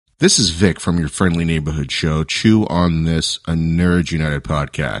This is Vic from your friendly neighborhood show, Chew on This, a Nerds United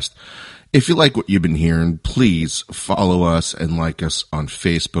podcast. If you like what you've been hearing, please follow us and like us on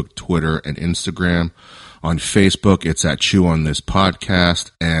Facebook, Twitter, and Instagram. On Facebook, it's at Chew on This podcast,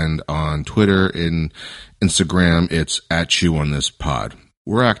 and on Twitter and Instagram, it's at Chew on This pod.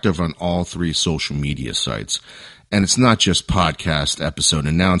 We're active on all three social media sites, and it's not just podcast episode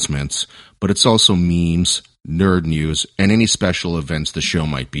announcements, but it's also memes, nerd news, and any special events the show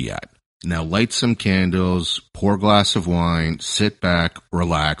might be at. Now light some candles, pour a glass of wine, sit back,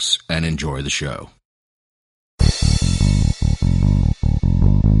 relax, and enjoy the show.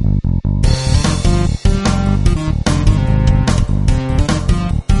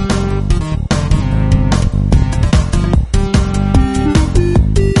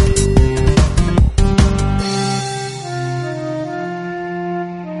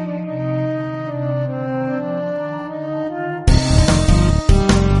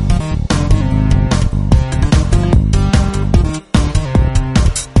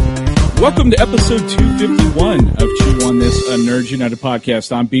 Welcome to episode 251 of Chew on This, a Nerds United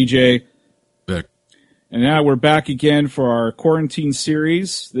podcast. I'm BJ. Vic. And now we're back again for our quarantine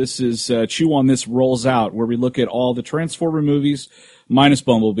series. This is Chew on This Rolls Out, where we look at all the Transformer movies, minus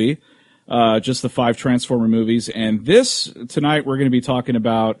Bumblebee, just the 5 Transformer movies. And tonight we're going to be talking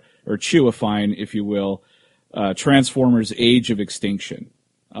about, or chewifying, if you will, Transformers Age of Extinction.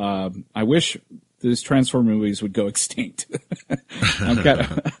 I wish these Transformer movies would go extinct.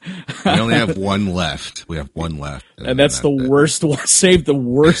 We only have one left. We have one left. And that's the worst one. Save the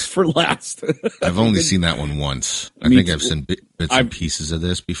worst for last. I've only seen that one once. I think I've seen bits and pieces of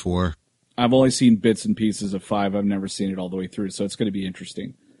this before. I've only seen bits and pieces of 5. I've never seen it all the way through, so it's going to be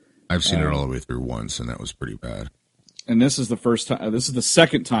interesting. I've seen it all the way through once, and that was pretty bad. And this is the first time. This is the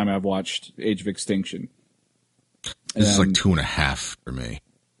second time I've watched Age of Extinction. This is like 2.5 for me.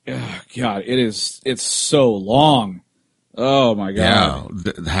 Oh, God, it's so long. Oh, my God.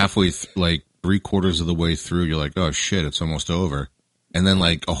 Yeah, halfway, like 3/4 of the way through, you're like, oh, shit, it's almost over. And then,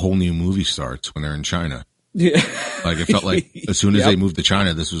 like, a whole new movie starts when they're in China. Yeah. Like, it felt like as soon as they moved to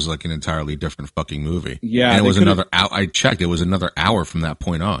China, this was like an entirely different fucking movie. Yeah. And it was another hour. I checked, it was another hour from that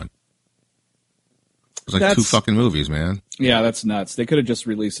point on. It was like 2 fucking movies, man. Yeah, that's nuts. They could have just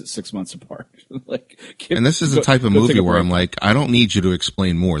released it 6 months apart. And this is the type of movie where I'm like, I don't need you to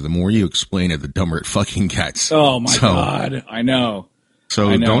explain more. The more you explain it, the dumber it fucking gets. Oh, my God. I know.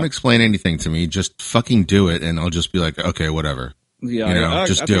 So don't explain anything to me. Just fucking do it, and I'll just be like, okay, whatever. Yeah,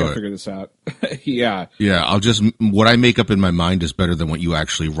 just I do think it. I'll figure this out. Yeah. Yeah, what I make up in my mind is better than what you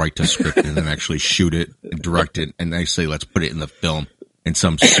actually write to script and then actually shoot it and direct it, and I say, let's put it in the film, and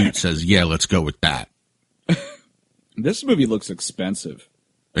some suit says, yeah, let's go with that. This movie looks expensive.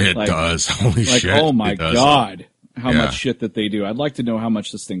 It does. Holy shit. Oh my God. How much shit that they do. I'd like to know how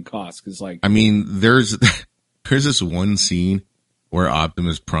much this thing costs. Cause I mean, there's this one scene where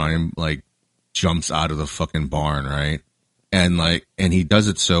Optimus Prime, like, jumps out of the fucking barn, right? And he does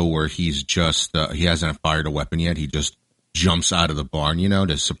it so where he's just, he hasn't fired a weapon yet. He just jumps out of the barn,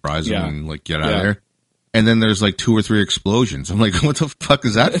 to surprise him and, like, get out of there. And then there's like 2 or 3 explosions. I'm like, what the fuck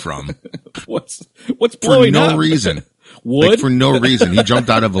is that from? What's blowing up? For no reason. Wood? Like, for no reason. He jumped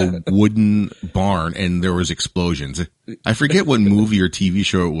out of a wooden barn and there was explosions. I forget what movie or TV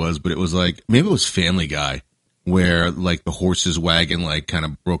show it was, but it was like, maybe it was Family Guy, where like the horse's wagon like kind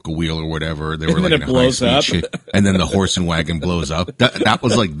of broke a wheel or whatever. They were like in a high speed shit, and then the horse and wagon blows up. That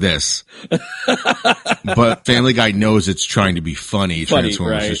was like this. But Family Guy knows it's trying to be funny.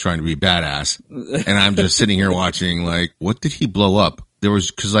 Transformers is trying to be badass. And I'm just sitting here watching like, what did he blow up? There was,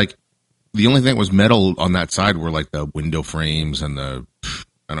 cause like the only thing that was metal on that side were like the window frames and the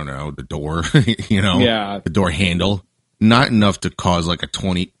door, the door handle. Not enough to cause like a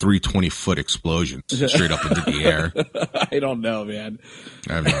 320-foot explosion straight up into the air. I don't know, man.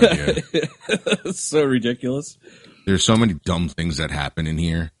 I have no idea. It's so ridiculous. There's so many dumb things that happen in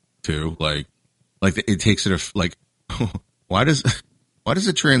here too. Like it takes it like, why does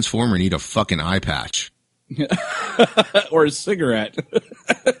a Transformer need a fucking eye patch? Or a cigarette?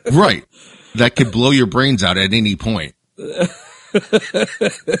 Right. That could blow your brains out at any point.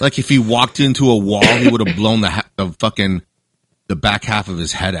 Like if he walked into a wall, he would have blown the back half of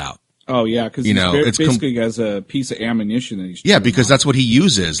his head out. Oh yeah, because it's basically has a piece of ammunition that he's because that's what he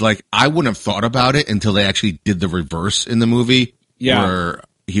uses. Like I wouldn't have thought about it until they actually did the reverse in the movie. Yeah, where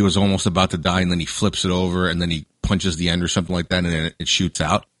he was almost about to die and then he flips it over and then he punches the end or something like that and then it shoots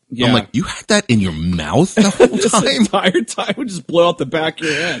out. Yeah. I'm like, you had that in your mouth the whole time? The entire time would just blow out the back of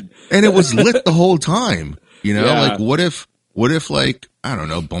your head. And it was lit the whole time. Like what if What if, like, I don't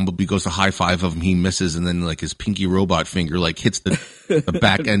know, Bumblebee goes to high five of him, he misses, and then, like, his pinky robot finger, like, hits the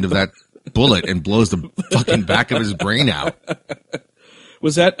back end of that bullet and blows the fucking back of his brain out.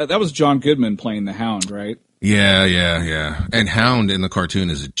 That was John Goodman playing the Hound, right? Yeah. And Hound in the cartoon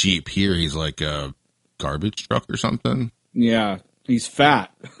is a Jeep. Here he's like a garbage truck or something. Yeah, he's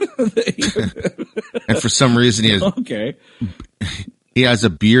fat. And for some reason he has a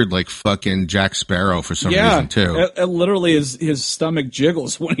beard like fucking Jack Sparrow for some reason too. Literally his stomach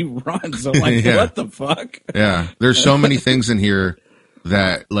jiggles when he runs. I'm like, what the fuck? Yeah, there's so many things in here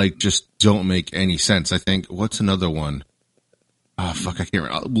that like just don't make any sense. I think, what's another one? Oh, fuck, I can't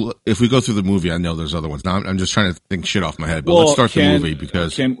remember. If we go through the movie, I know there's other ones. Now I'm just trying to think shit off my head, but let's start the movie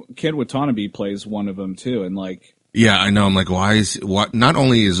because Ken Watanabe plays one of them too, and like, yeah, I know. I'm like, why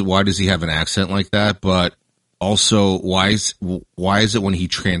does he have an accent like that, but also why is it when he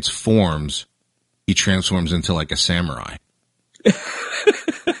transforms into like a samurai?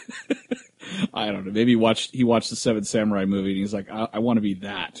 I don't know. Maybe he watched the Seven Samurai movie and he's like, I want to be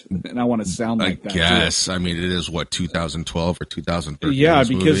that, and I want to sound like that. Yes, I mean, it is what, 2012 or 2013. Yeah,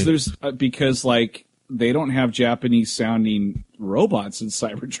 because like they don't have Japanese sounding robots in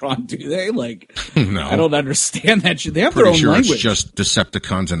Cybertron, do they? Like, no, I don't understand that shit. They have Pretty their own sure language. It's just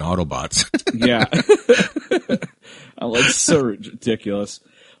Decepticons and Autobots. Yeah, it's so ridiculous.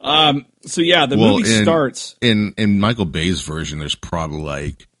 So yeah, the movie starts in Michael Bay's version. There's probably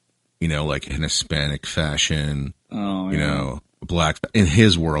like, you know, like in Hispanic fashion, you know, black in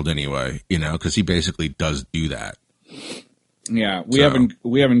his world anyway, you know, because he basically does do that. Yeah, we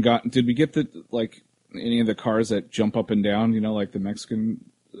haven't gotten. Did we get like any of the cars that jump up and down? You know, like the Mexican.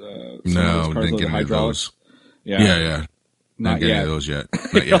 No, didn't get any of those. Yeah. Not getting any of those yet.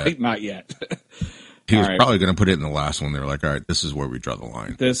 Not yet. Not yet. He was probably going to put it in the last one. They were like, all right, this is where we draw the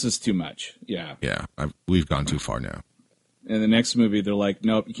line. This is too much. Yeah. Yeah, we've gone too far now. In the next movie, they're like,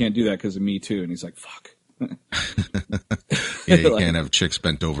 nope, you can't do that because of Me Too. And he's like, fuck. Yeah, you can't have chicks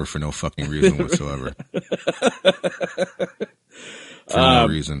bent over for no fucking reason whatsoever. For no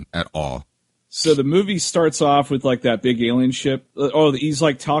reason at all. So the movie starts off with like that big alien ship. Oh, he's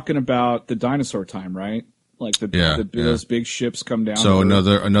like talking about the dinosaur time, right? Like those big ships come down. So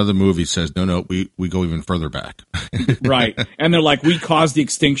another movie says, no, we go even further back. Right. And they're like, we caused the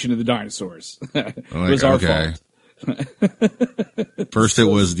extinction of the dinosaurs. It was our fault. First it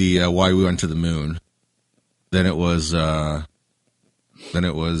was the why we went to the moon. Then it was we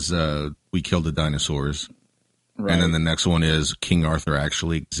killed the dinosaurs. Right. And then the next one is King Arthur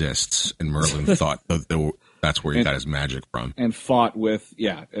actually exists, and Merlin thought that's where he got his magic from. And fought with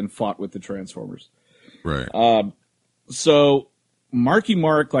the Transformers. Right. So Marky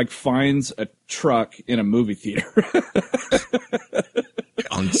Mark like finds a truck in a movie theater.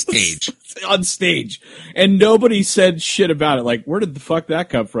 On stage. And nobody said shit about it. Like, where did the fuck that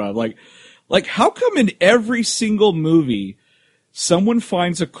come from? Like how come in every single movie someone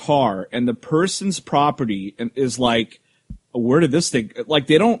finds a car and the person's property and is like, where did this thing? Like,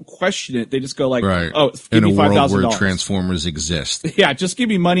 they don't question it. They just go like, right. Oh, give me $5,000. In a world where Transformers exist. Yeah, just give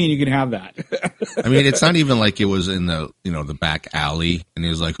me money and you can have that. I mean, it's not even like it was in the back alley and he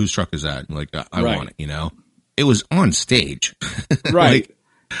was like, whose truck is that? And like, I want it, you know? It was on stage. Right.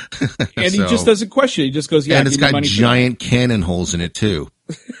 And he just doesn't question it. He just goes, yeah, and it's got giant cannon holes in it too.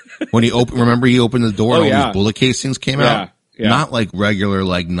 When he opened the door and all these bullet casings came out. Yeah. Not like regular,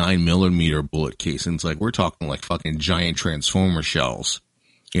 like 9mm bullet casings. Like, we're talking like fucking giant Transformer shells.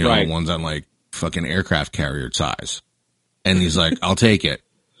 You know, ones on like fucking aircraft carrier size. And he's like, I'll take it.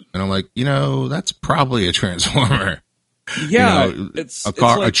 And I'm like, that's probably a Transformer. Yeah. It's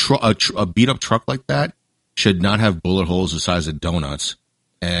a beat up truck like that should not have bullet holes the size of donuts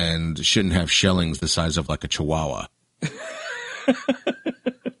and shouldn't have shellings the size of like a Chihuahua.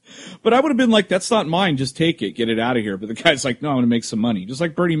 But I would have been like, that's not mine. Just take it. Get it out of here. But the guy's like, no, I'm going to make some money. Just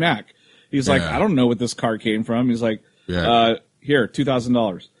like Bernie Mac. He's like, I don't know what this car came from. He's like, here,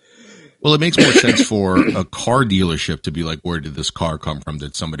 $2,000. Well, it makes more sense for a car dealership to be like, where did this car come from?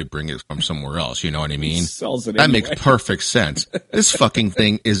 Did somebody bring it from somewhere else? You know what I mean? Sells it that anyway. Makes perfect sense. This fucking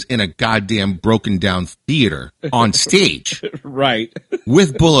thing is in a goddamn broken down theater on stage. Right.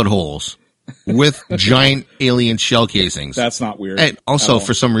 With bullet holes. With giant alien shell casings. That's not weird. And also,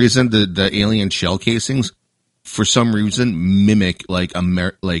 for some reason, the alien shell casings, for some reason, mimic like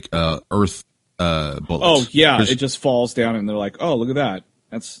Earth bullets. Oh yeah, it just falls down, and they're like, "Oh, look at that."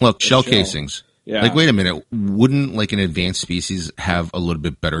 That's shell casings. Yeah. Like, wait a minute, wouldn't like an advanced species have a little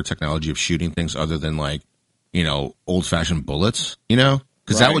bit better technology of shooting things other than like, old fashioned bullets?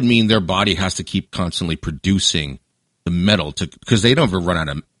 Because that would mean their body has to keep constantly producing the metal because they never run out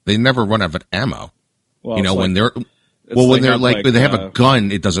of ammo. Well, when they're Well, when they they're have, like, like, they have a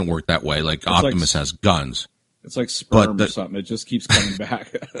gun, it doesn't work that way. Like Optimus has guns. It's like sperm But or something. It just keeps coming back.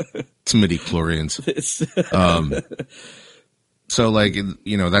 It's midichlorians. It's So like,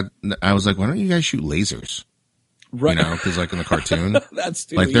 you know, that I was like, why don't you guys shoot lasers? right. You know, because like in the cartoon, That's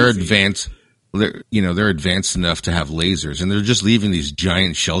too like they're easy. advanced. They're advanced enough to have lasers, and they're just leaving these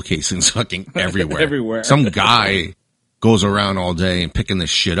giant shell casings fucking everywhere. Everywhere. Some guy goes around all day and picking this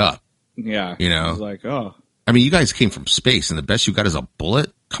shit up. Yeah. You know? It's like, oh. I mean, you guys came from space, and the best you got is a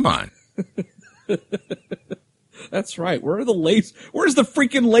bullet. Come on. That's right. Where are the Where's the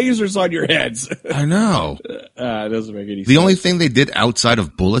freaking lasers on your heads? I know. It doesn't make any sense. The only thing they did outside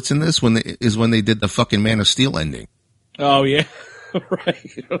of bullets in this is when they did the fucking Man of Steel ending. Oh yeah,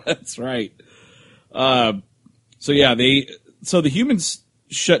 right. That's right. So yeah, the humans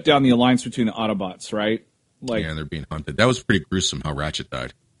shut down the alliance between the Autobots, right? Like, Yeah, they're being hunted. That was pretty gruesome how Ratchet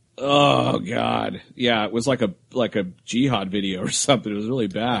died. oh god, yeah, it was like a jihad video or something. It was really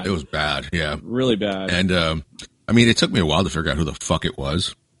bad. It was bad. Yeah. really bad. And, I mean, it took me a while to figure out who the fuck it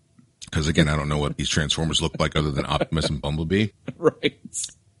was. Because, again, I don't know what these Transformers look like other than Optimus and Bumblebee. Right.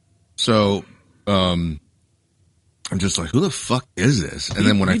 So, I'm just like, who the fuck is this? And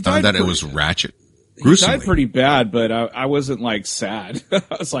then when I He found died out it was Ratchet, He gruesomely. died pretty bad, but I wasn't like sad. I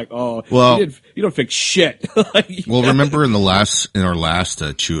was like, oh, Well- you don't fix shit. Like, Well, remember in our last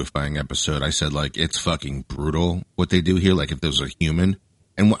Chewifying episode, I said, like, it's fucking brutal what they do here. Like, if there was a human.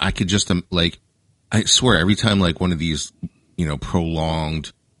 And I could just, like, I swear, every time, like, one of these, you know,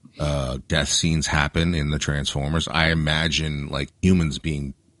 prolonged death scenes happen in the Transformers, I imagine, like, humans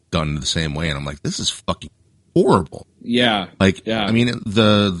being done the same way. And I'm like, this is fucking horrible. yeah, Like, yeah. I mean,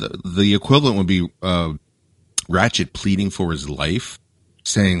 the equivalent would be Ratchet pleading for his life,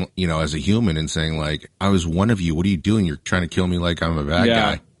 saying, you know, as a human, and saying, like, I was one of you. What are you doing? You're trying to kill me like I'm a bad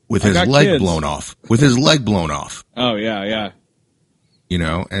Yeah. guy. With I his got leg kids. blown off. With his leg blown off. Oh yeah, yeah. You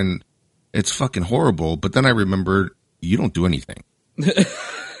know, and it's fucking horrible. But then I remembered, you don't do anything.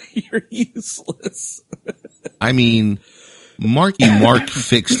 You're useless. I mean, Marky Mark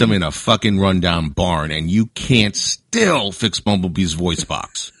fixed him in a fucking rundown barn, and you can't still fix Bumblebee's voice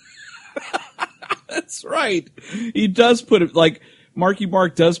box. That's right. He does put it like Marky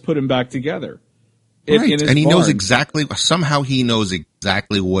Mark does put him back together. Right. In his And he knows barn. somehow he knows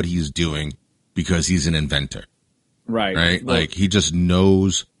exactly what he's doing because he's an inventor, Right. right? Well, Like he just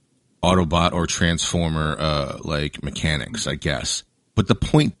knows Autobot or Transformer, like mechanics, I guess. But the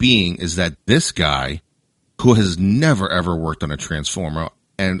point being is that this guy who has never ever worked on a Transformer,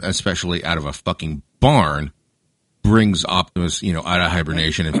 and especially out of a fucking barn, brings Optimus, you know, out of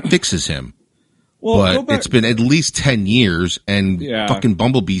hibernation and fixes him. well, go But back- it's been at least 10 years and Yeah. fucking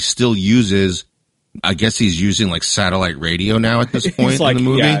Bumblebee still uses, I guess he's using like satellite radio now at this point he's like, in the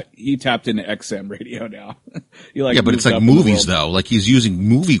movie. yeah, he tapped into XM radio now. He like Yeah, but it's moved like up in the movies world. though. Like he's using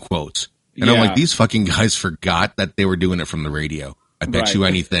movie quotes. And I'm Yeah. like, these fucking guys forgot that they were doing it from the radio. I bet Right. you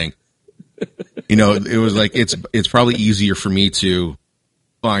anything. You know, it was like, it's probably easier for me to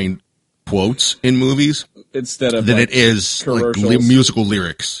find quotes in movies Instead of than like, it is like commercials. musical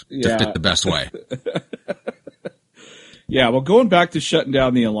lyrics to Yeah. fit the best way. Yeah, well, going back to shutting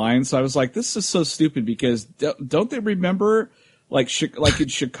down the alliance, I was like, this is so stupid because don't they remember, like in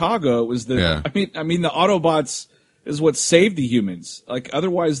Chicago, it was the Yeah. I mean, the Autobots is what saved the humans. Like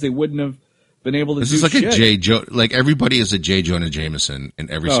otherwise, they wouldn't have been able to This do is like shit. a J. Joe. Like everybody is a J. Jonah Jameson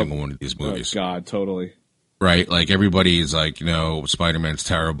in every Oh. single one of these Oh movies, God, totally. right? Like everybody is like, you know, Spider-Man's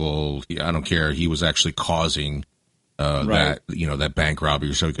terrible. I don't care. He was actually causing Right. that bank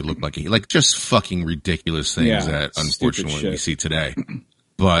robbery so he could look like just fucking ridiculous things Yeah, that stupid unfortunately we shit. see today.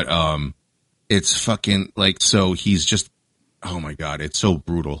 But it's fucking like, so he's just, oh my God, it's so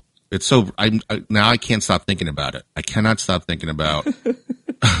brutal. It's so, now I can't stop thinking about it. I cannot stop thinking about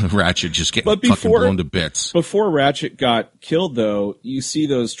Ratchet just getting But fucking before- blown to bits. Before Ratchet got killed, though, you see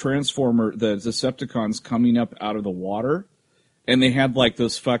those the Decepticons coming up out of the water, and they had like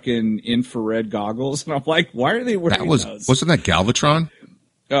those fucking infrared goggles, and I'm like, why are they wearing those? Wasn't that Galvatron?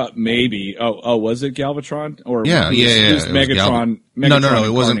 Maybe. Oh, was it Galvatron? Or Yeah, who's- yeah. who's It was Megatron? No, Megatron it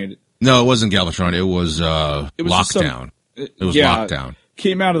wasn't. incarnated? No, it wasn't Galvatron. It was It was just some- Lockdown. It was yeah, Lockdown.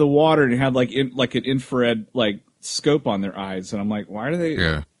 Came out of the water and had like an infrared like scope on their eyes, and I'm like, why are they?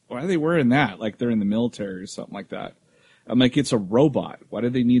 Yeah. Why are they wearing that? Like they're in the military or something like that. I'm like, it's a robot. Why do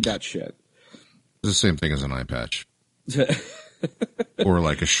they need that shit? It's the same thing as an eye patch or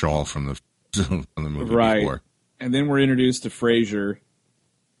like a shawl from the from the movie Right. before. And then we're introduced to Frasier.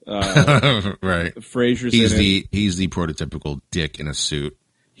 Right. Frasier's in it. He's the prototypical dick in a suit.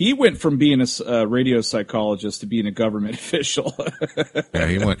 He went from being a radio psychologist to being a government official.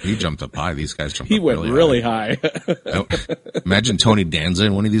 Yeah, he jumped up high. These guys jumped He up went really high. Imagine Tony Danza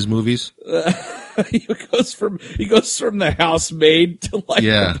in one of these movies. he goes from the housemaid to like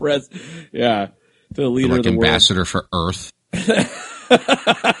Yeah. the president. Yeah. To the leader Like of the ambassador for Earth. That's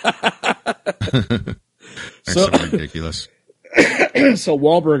so ridiculous. So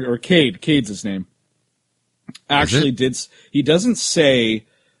Wahlberg, or Cade's his name, actually he doesn't say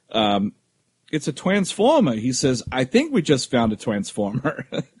it's a transformer. He says, I think we just found a transformer.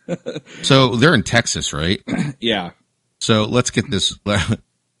 So they're in Texas, right? Yeah. So let's get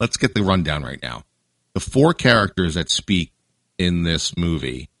the rundown right now. The 4 characters that speak in this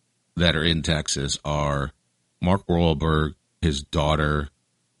movie that are in Texas are Mark Wahlberg, his daughter,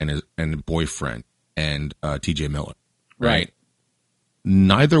 and boyfriend, and T.J. Miller. Right?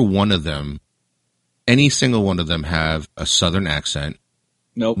 Neither one of them, any single one of them, have a Southern accent.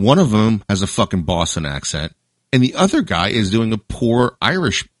 Nope. One of them has a fucking Boston accent, and the other guy is doing a poor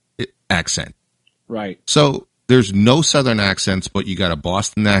Irish accent. Right. So there's no Southern accents, but you got a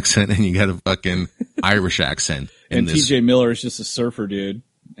Boston accent and you got a fucking Irish accent. And T.J. Miller is just a surfer dude.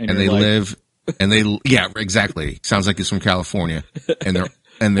 And yeah, exactly. Sounds like he's from California,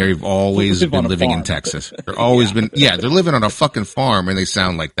 and they've always been living in Texas. They're always they're living on a fucking farm, and they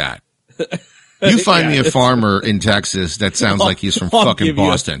sound like that. You find me a farmer in Texas that sounds like he's from fucking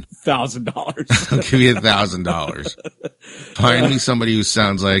Boston. $1,000. I'll give you $1,000. Find me somebody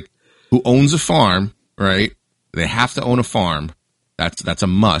who owns a farm, right? They have to own a farm. That's a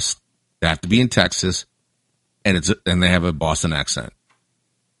must. They have to be in Texas, and they have a Boston accent.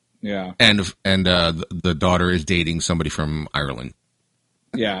 Yeah. And the daughter is dating somebody from Ireland.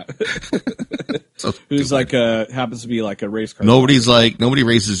 Yeah. So who's like happens to be like a race car. Nobody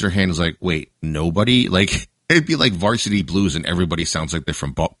raises their hand and is like, wait, nobody? Like, it'd be like Varsity Blues and everybody sounds like they're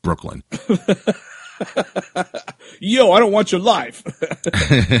from Brooklyn. Yo, I don't want your life.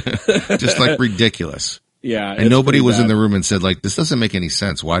 Just like ridiculous. Yeah. And nobody was in the room and said, like, this doesn't make any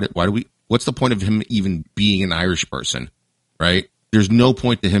sense. Why do we, what's the point of him even being an Irish person? Right? There's no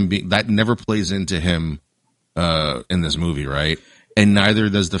point to him being, that never plays into him, in this movie, right? And neither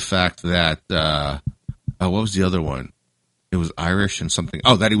does the fact that, what was the other one? It was Irish and something.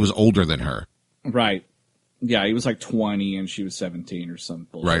 Oh, that he was older than her. Right. Yeah, he was like 20 and she was 17 or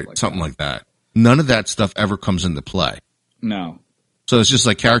something. Right, something like that. None of that stuff ever comes into play. No. So it's just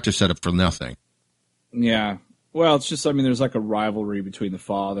like character setup for nothing. Yeah. Well, it's just, I mean, there's like a rivalry between the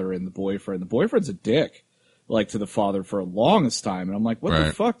father and the boyfriend. The boyfriend's a dick, like, to the father for a longest time. And I'm like, what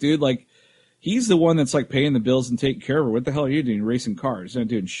the fuck, dude? Like, he's the one that's like paying the bills and taking care of her. What the hell are you doing? Racing cars. You're not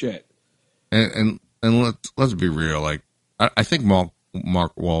doing shit. And let's be real. Like, I think Mark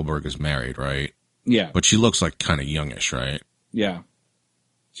Wahlberg is married, right? Yeah. But she looks like kind of youngish, right? Yeah.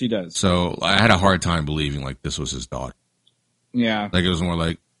 She does. So I had a hard time believing like this was his daughter. Yeah. Like, it was more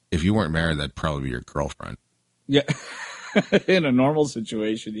like, if you weren't married, that'd probably be your girlfriend. Yeah. In a normal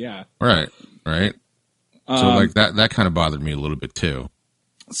situation, yeah. Right. Right. So like that kind of bothered me a little bit too.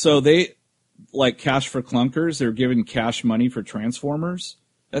 So they, like, Cash for Clunkers, they were giving cash money for Transformers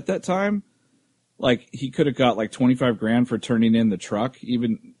at that time. Like, he could have got like 25 grand for turning in the truck,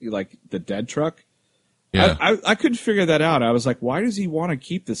 even like the dead truck. Yeah. I couldn't figure that out. I was like, why does he want to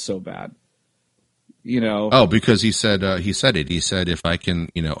keep this so bad? You know? Oh, because he said it. He said, if I can,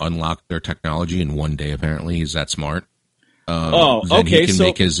 unlock their technology in one day, apparently he's that smart. Then okay. He can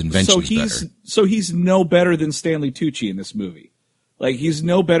make his inventions better. So he's no better than Stanley Tucci in this movie. Like, he's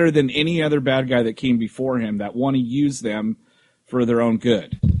no better than any other bad guy that came before him that want to use them for their own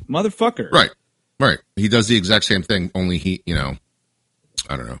good. Motherfucker. Right. He does the exact same thing, only he,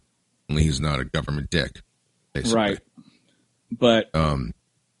 I don't know. Only he's not a government dick, basically. Right. But,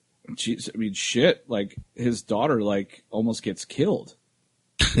 geez, I mean, shit, like, his daughter, like, almost gets killed.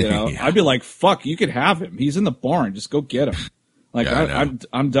 You know? Yeah. I'd be like, fuck, you could have him. He's in the barn. Just go get him. Like, yeah,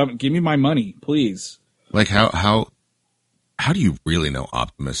 I'm done. Give me my money, please. Like, how do you really know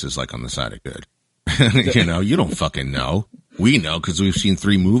Optimus is, like, on the side of good? You don't fucking know. We know because we've seen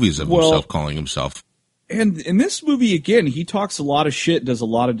 3 movies of himself calling himself. And in this movie, again, he talks a lot of shit, does a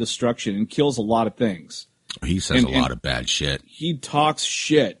lot of destruction, and kills a lot of things. He says a lot of bad shit. He talks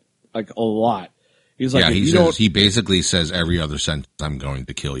shit, like, a lot. He's like, he basically says every other sentence, I'm going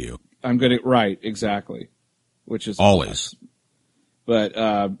to kill you. Right, exactly. Which is always. But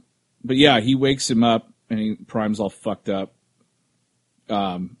yeah, he wakes him up and Prime's all fucked up.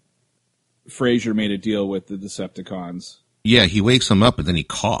 Fraser made a deal with the Decepticons. Yeah, he wakes him up and then he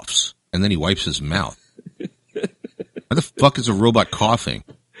coughs and then he wipes his mouth. Why the fuck is a robot coughing?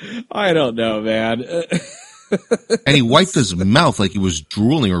 I don't know, man. And he wiped his mouth like he was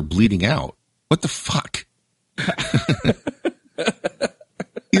drooling or bleeding out. What the fuck?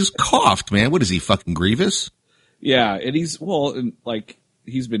 He's coughed, man. What is he, fucking Grievous? Yeah, and he's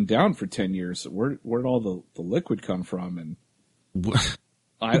been down for 10 years. Where'd all the liquid come from? And who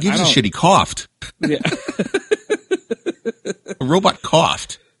gives a shit? He coughed. Yeah. A robot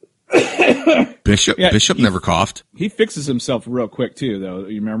coughed. Bishop never coughed. He fixes himself real quick too, though.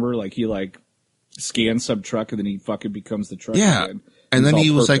 You remember, he scans some truck and then he fucking becomes the truck. Yeah, again. and then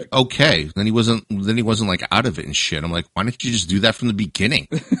he was like, okay. Then he wasn't like out of it and shit. I'm like, why didn't you just do that from the beginning?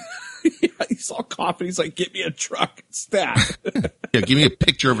 Yeah, he's all coughing. He's like, get me a truck. It's that. Yeah, give me a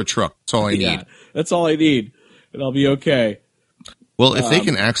picture of a truck. That's all I need. That's all I need, and I'll be okay. Well, if they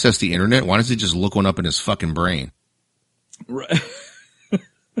can access the internet, why doesn't he just look one up in his fucking brain? Right.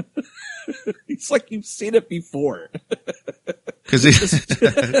 He's like, you've seen it before. Because just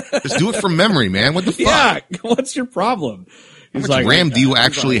do it from memory, man. What the fuck? Yeah, what's your problem? How much RAM do you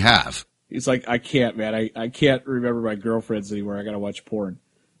actually have? He's like, I can't, man. I can't remember my girlfriends anymore. I gotta watch porn.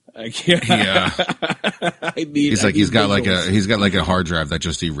 I can't. Yeah. He's got visuals. like a hard drive that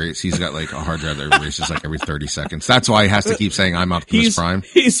just erases. He's got like a hard drive that erases like every 30 seconds. That's why he has to keep saying I'm Optimus Prime.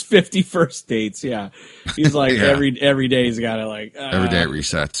 He's 50 first dates. Yeah. He's like Yeah. every day he's got to every day it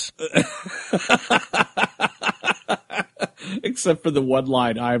resets. Except for the one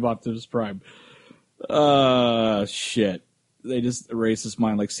line, I'm Optimus Prime. Shit. They just erase his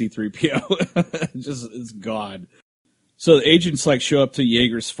mind like C-3PO. It's gone. So the agents show up to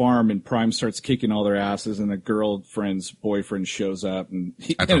Yeager's farm and Prime starts kicking all their asses and the girlfriend's boyfriend shows up and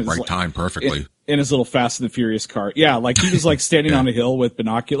At the right time, perfectly. In his little Fast and the Furious car. Yeah, he was standing on a hill with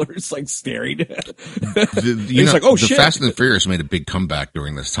binoculars, staring. He's like, oh shit. The Fast and the Furious made a big comeback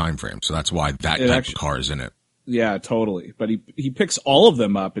during this time frame, so that's why that type of car is in it. Yeah, totally. But he picks all of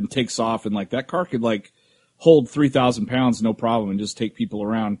them up and takes off and that car could hold 3,000 pounds, no problem, and just take people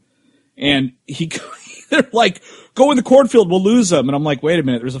around. And they're like, go in the cornfield, we'll lose them. And I'm like, wait a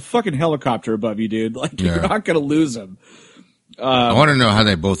minute, there's a fucking helicopter above you, dude. You're not going to lose them. I want to know how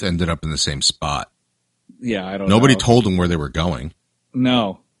they both ended up in the same spot. Yeah, I don't know. Nobody told them where they were going.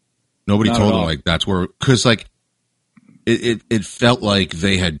 No. Nobody told them, that's where, because, it felt like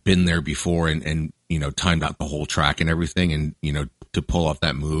they had been there before and timed out the whole track and everything and, to pull off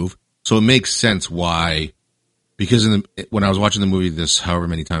that move. So it makes sense why. Because when I was watching the movie, this however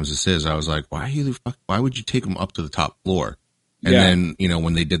many times this is, I was like, why would you take them up to the top floor? And then,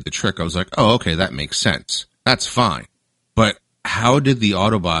 when they did the trick, I was like, oh, okay, that makes sense. That's fine. But how did the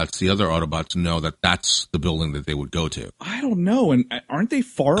other Autobots know that that's the building that they would go to? I don't know. And aren't they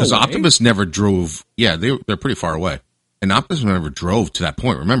far away? Because Optimus never drove. Yeah, they're pretty far away. And Optimus never drove to that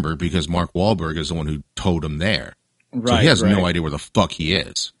point, remember, because Mark Wahlberg is the one who towed him there. Right, so he has no idea where the fuck he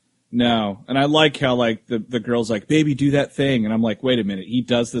is. No, and I like how the girl's like, baby, do that thing, and I'm like, wait a minute, he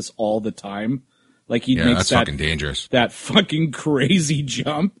does this all the time. He makes that's fucking dangerous. That fucking crazy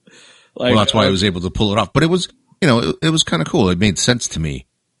jump. Well, that's why I was able to pull it off. But it was, it was kind of cool. It made sense to me,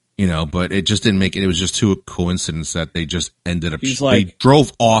 but it just didn't make it. It was just too a coincidence that they just ended up. They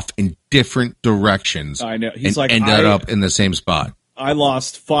drove off in different directions. I know. He's ended up in the same spot. I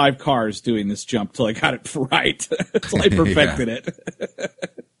lost 5 cars doing this jump till I got it right. Till I perfected it.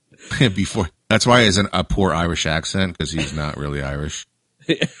 Before that's why he has a poor Irish accent because he's not really Irish.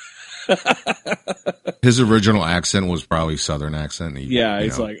 His original accent was probably Southern accent. He's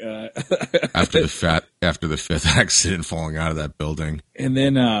after the fifth accident falling out of that building, and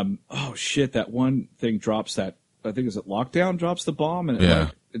then that one thing drops that I think is it Lockdown drops the bomb and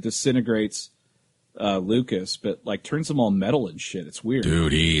it disintegrates Lucas, but turns them all metal and shit. It's weird,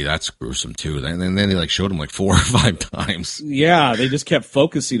 dude. That's gruesome too. And then they showed him 4 or 5 times. Yeah, they just kept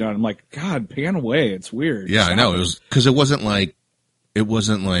focusing on him. God, pan away. It's weird. Yeah, I know. It was because it wasn't like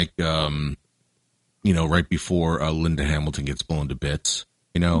right before Linda Hamilton gets blown to bits.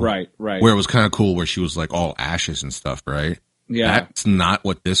 Right. Where it was kind of cool, where she was all ashes and stuff. Right. Yeah, that's not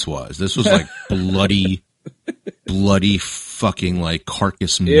what this was. This was bloody fucking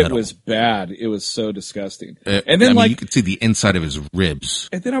carcass metal. It was bad. It was so disgusting. And then you could see the inside of his ribs.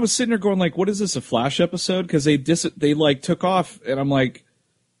 And then I was sitting there going what is this, a Flash episode? Because they took off and I'm like,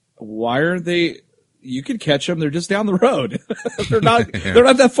 why are they? You can catch them. They're just down the road. They're not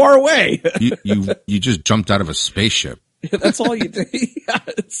that far away. you just jumped out of a spaceship. Yeah, that's all you do. Yeah,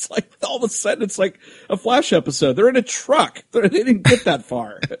 it's all of a sudden it's like a Flash episode. They're in a truck. They didn't get that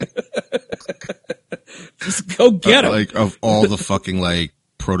far. Just go get them. Of all the fucking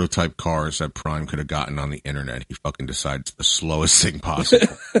prototype cars that Prime could have gotten on the internet, he fucking decides the slowest thing possible.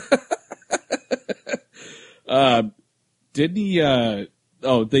 Didn't he?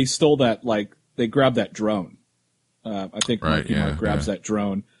 They stole that. They grabbed that drone. I think Right, Marky yeah, Mark grabs yeah. that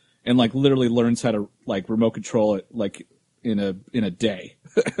drone and like literally learns how to like remote control it like in a day,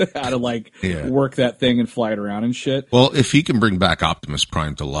 how to like Yeah. work that thing and fly it around and shit. Well, if he can bring back Optimus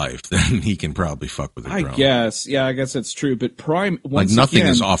Prime to life, then he can probably fuck with the I drone. guess, yeah, I guess that's true. But Prime, Like once nothing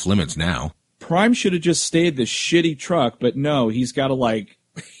again, is off limits now. Prime should have just stayed the shitty truck, but no, he's got to like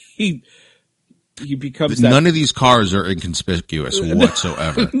he becomes that. None of these cars are inconspicuous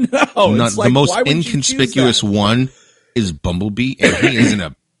whatsoever. No, it's like, the most why would you choose inconspicuous that? one is Bumblebee, and he is in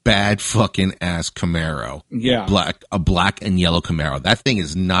a bad fucking ass Camaro. Yeah. A black and yellow Camaro. That thing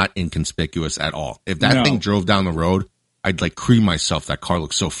is not inconspicuous at all. If that No. thing drove down the road, I'd like cream myself. That car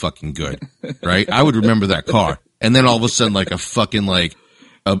looks so fucking good, right? I would remember that car. And then all of a sudden, like a fucking like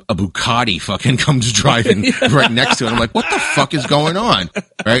a Bugatti fucking comes driving right next to it. I'm like, what the fuck is going on?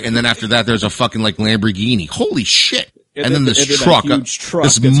 Right? And then after that, there's a fucking like Lamborghini. Holy shit. And then this and then that truck, huge truck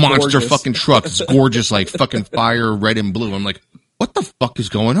this that's monster gorgeous. fucking truck, it's gorgeous, like fucking fire, red and blue. I'm like, what the fuck is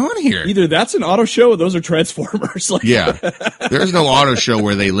going on here? Either that's an auto show or those are Transformers. Like, Yeah, there's no auto show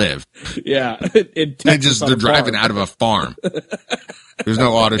where they live. yeah. They're driving out of a farm. There's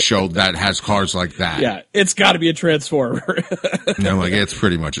no auto show that has cars like that. Yeah, it's got to be a Transformer. And I'm like, it's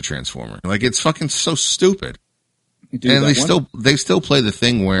pretty much a Transformer. Like, it's fucking so stupid. Dude, And that they still play the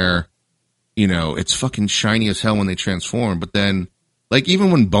thing where, you know, it's fucking shiny as hell when they transform. But then, like,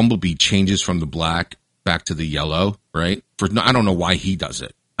 even when Bumblebee changes from the black back to the yellow, right? I don't know why he does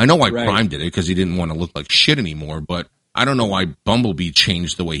it. I know why Right. Prime did it because he didn't want to look like shit anymore. But I don't know why Bumblebee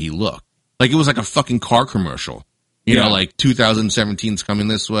changed the way he looked. Like, it was like a fucking car commercial. You Yeah. know, like 2017's coming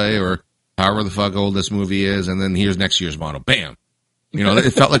this way, or however the fuck old this movie is, and then here's next year's model. Bam. You know,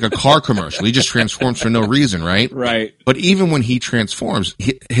 it felt like a car commercial. He just transforms for no reason, right? Right. But even when he transforms,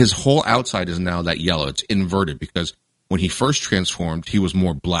 his whole outside is now that yellow. It's inverted because when he first transformed, he was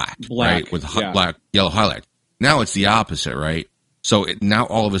more black, right? With yeah. black, yellow highlight. Now it's the opposite, right? So now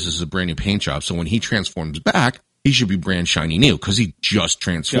all of this is a brand new paint job. So when he transforms back, he should be brand shiny new because he just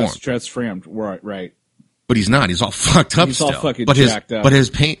transformed. Just transformed. Right. But he's not. He's all fucked up He's all still. fucking but jacked up. But his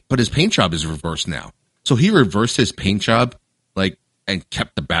paint job is reversed now. So he reversed his paint job, like, and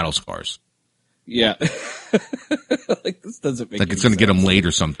kept the battle scars. Yeah. Like, this doesn't make Like any it's going to get sense. him laid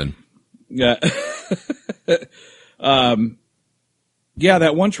or something. Yeah. Yeah,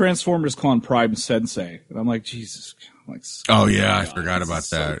 that one Transformers call him Prime Sensei. And I'm like, Jesus. I'm like, Oh yeah, I God, forgot this about is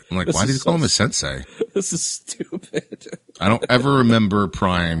so- that. I'm like, this why is did he call so him a sensei? this is stupid. I don't ever remember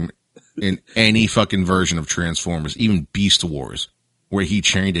Prime in any fucking version of Transformers, even Beast Wars, where he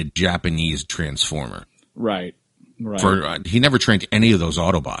trained a Japanese Transformer. Right. He never trained any of those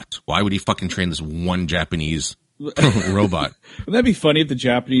Autobots. Why would he fucking train this one Japanese robot? Wouldn't that be funny if the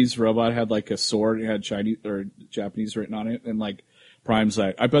Japanese robot had like a sword and had Chinese or Japanese written on it, and like Prime's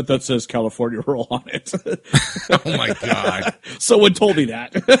like, I bet that says California roll on it. Oh my god! Someone told me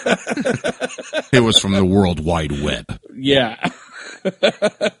that. It was from the World Wide Web. Yeah.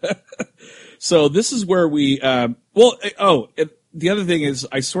 So this is where we, the other thing is,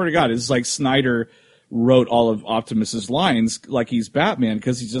 I swear to God, is like Snyder wrote all of Optimus's lines like he's Batman,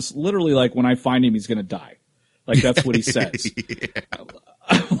 because he's just literally like, when I find him, he's going to die. Like, that's what he says.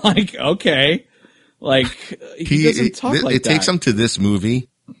 I'm like, okay. Like, he doesn't talk like it that. takes him to this movie.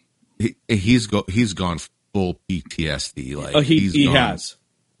 He's gone full PTSD. Like He has.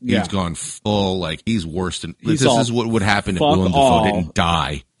 Yeah. He's gone full, like, he's worse than, He's this all, is what would happen if fuck Willem all. Dafoe didn't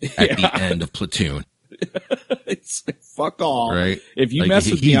die at the end of Platoon. It's like, fuck all. Right? If you Like, mess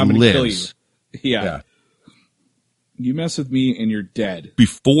with he me, I'm going to kill you. lives. Yeah. You mess with me and you're dead.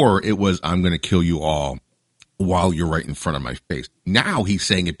 Before it was, I'm going to kill you all while you're right in front of my face. Now he's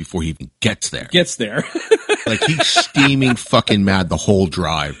saying it before he even gets there. Gets there. Like, he's steaming fucking mad the whole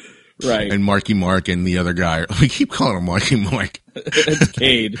drive. Right. And Marky Mark and the other guy, we keep calling him Marky Mark. It's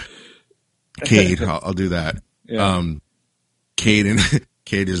Cade. Cade, I'll do that. Yeah. Cade,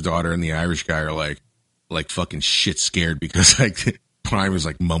 his daughter, and the Irish guy are like fucking shit scared because like Prime is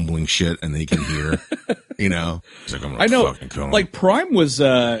like mumbling shit and they can hear, you know. He's like, I'm gonna I know. fucking kill him. Like Prime was,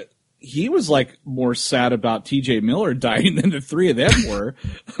 he was like more sad about T.J. Miller dying than the three of them were.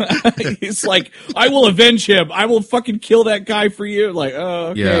 He's like, I will avenge him. I will fucking kill that guy for you. Like, oh,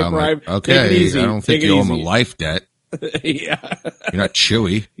 okay, yeah, I'm Prime. like, okay, Take it easy. I don't think Take you it owe him a easy. life debt. Yeah. You're not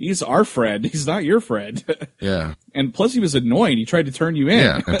Chewy. He's our friend. He's not your friend. Yeah, And plus, he was annoying. He tried to turn you in.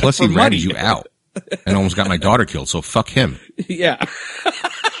 yeah, and plus he for money. ratted you out and almost got my daughter killed. So fuck him. Yeah.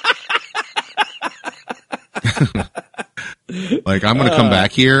 Like, I'm gonna come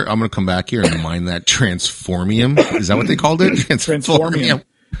back here. I'm gonna come back here and mine that transformium. Is that what they called it? Transformium.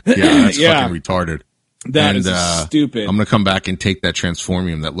 Yeah, that's Yeah. fucking retarded. That is And, stupid. I'm gonna come back and take that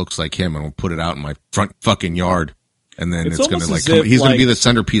transformium that looks like him, and we'll put it out in my front fucking yard. And then It's it's going to almost like, as if, he's going to be like- the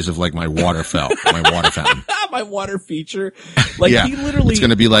centerpiece of like my water fountain. My water feature. Like Yeah. he literally It's going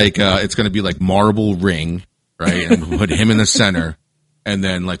to be like marble ring, right? And we'll put him in the center. And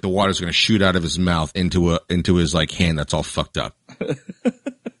then like the water's going to shoot out of his mouth into his like hand that's all fucked up.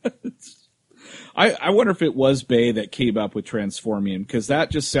 I wonder if it was Bay that came up with Transformium, because that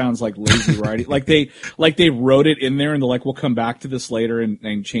just sounds like lazy writing. like they wrote it in there and they're like, we'll come back to this later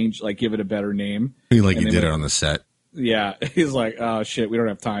and change, like give it a better name. Like And he they did it went- on the set. Yeah, he's like, oh shit, we don't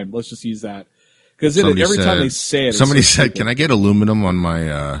have time. Let's just use that. Because every Somebody time said- they say it, it's Somebody so said, stupid. "Can I get aluminum on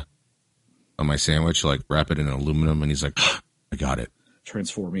my sandwich? Like wrap it in aluminum." And he's like, "I got it.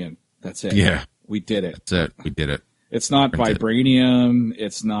 Transformium? That's it. Yeah, We did it. that's it. We did it." It's not Print it. vibranium.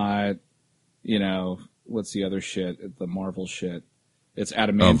 It's not, what's the other shit? The Marvel shit. It's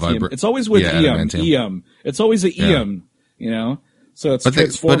adamantium. It's always with adamantium. EM. It's always a Yeah. EM, So it's But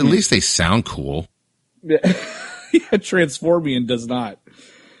Transformium. at least they sound cool. Yeah, Transformium does not.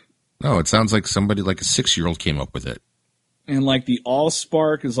 No, it sounds like somebody like a 6-year-old came up with it. And like the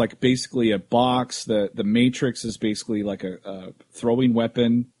Allspark is like basically a box. The Matrix is basically like a throwing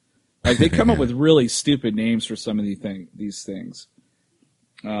weapon. Like they come up with really stupid names for some of these things.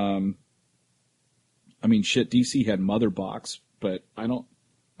 I mean, shit. DC had Mother Box, but I don't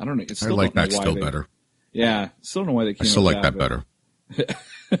know. I Still like don't know that why still they- better. Yeah, still don't know why they came. I still up like with that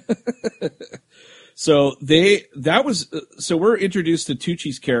but- better. So so we're introduced to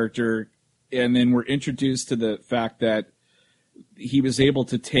Tucci's character, and then we're introduced to the fact that he was able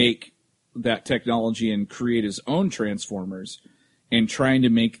to take that technology and create his own Transformers, and trying to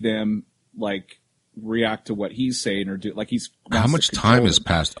make them like react to what he's saying or do. Like How much time has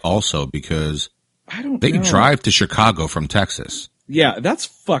passed also, because I don't they know. drive to Chicago from Texas. Yeah, that's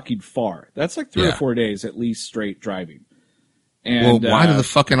fucking far. That's like 3 or Yeah. 4 days at least straight driving. And Well, why do the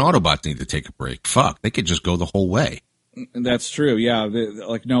fucking Autobots need to take a break? Fuck, they could just go the whole way. That's true. Yeah,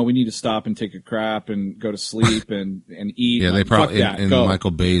 like no, we need to stop and take a crap and go to sleep and eat. Yeah, they Like, probably fuck that. in Go.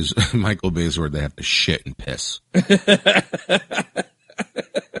 Michael Bay's where they have to shit and piss.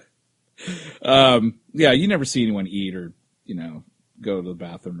 Yeah, you never see anyone eat or go to the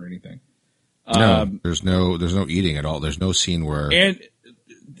bathroom or anything. No, there's no eating at all. There's no scene where And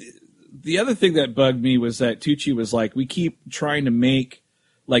the other thing that bugged me was that Tucci was like, we keep trying to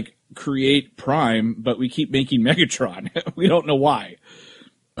create Prime, but we keep making Megatron. We don't know why.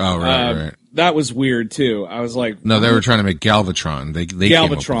 oh right. That was weird too. I was like, No, they were trying to make Galvatron. They came up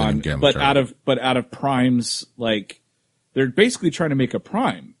with Galvatron, the name but Galvatron. out of Prime's, like, they're basically trying to make a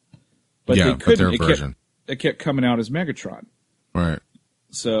Prime, but Yeah, they but couldn't. their version. It kept coming out as Megatron. Right.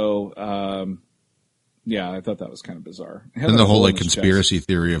 So, yeah, I thought that was kind of bizarre. It had Then that the whole hole like in his chest. conspiracy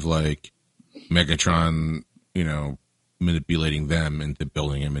theory of like Megatron, manipulating them into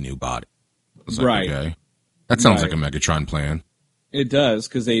building him a new body. I was like, Right. okay. That sounds Right. like a Megatron plan. It does,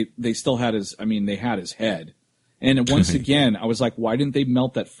 because they still had they had his head. And once again, I was like, why didn't they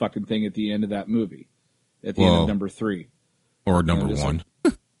melt that fucking thing at the end of that movie? At the end Well, of number 3. Or number just 1.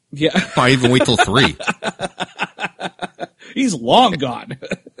 Yeah, Why even wait till 3? he's long gone.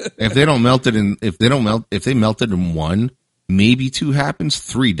 If they melt it in 1, maybe 2 happens.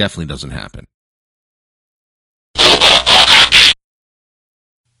 3 definitely doesn't happen.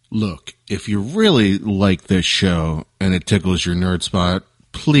 Look, if you really like this show and it tickles your nerd spot,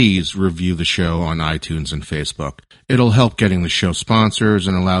 please review the show on iTunes and Facebook. It'll help getting the show sponsors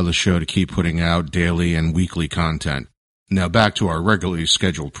and allow the show to keep putting out daily and weekly content. Now back to our regularly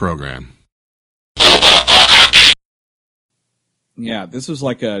scheduled program. Yeah, this was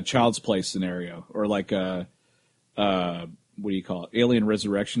like a Child's Play scenario, or like a what do you call it? Alien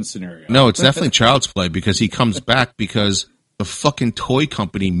Resurrection scenario. No, it's definitely Child's Play, because he comes back because the fucking toy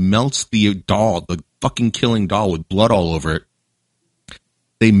company melts the doll, the fucking killing doll with blood all over it.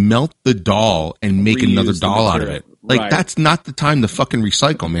 They melt the doll and make Reuse another the doll out of material. it. Like, Right. that's not the time to fucking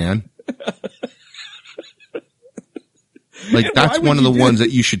recycle, man. Like, that's would one of you the do ones that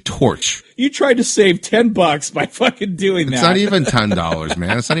you should torch. You tried to save $10 by fucking doing that. It's not even $10,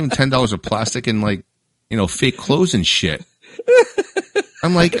 man. It's not even $10 of plastic and like, fake clothes and shit.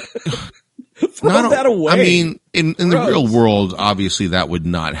 I'm like, Throw that away. I mean, in the Gross. real world, obviously that would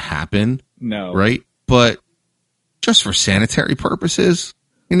not happen, no. right? But just for sanitary purposes,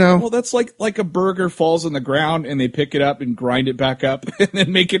 Well, that's like a burger falls on the ground and they pick it up and grind it back up and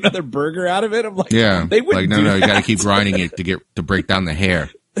then make another burger out of it. I'm like, yeah, they wouldn't like do no, you that. got to keep grinding it to break down the hair.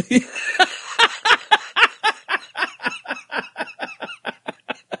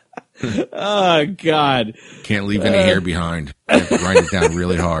 Oh God. Can't leave any hair behind. You have to grind it down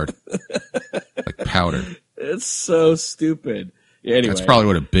really hard, like powder. It's so stupid. Anyway. That's probably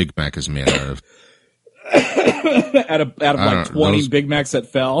what a Big Mac is made out of. out of like 20 Big Macs that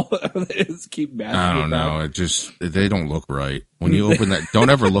fell. Just keep mashing I don't know. It just, they don't look right. When you open that, don't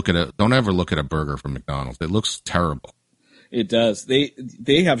ever look at a burger from McDonald's. It looks terrible. It does.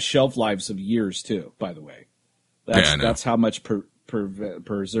 They have shelf lives of years too, by the way. That's how much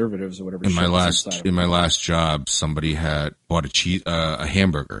preservatives or whatever. In my last job, somebody had bought a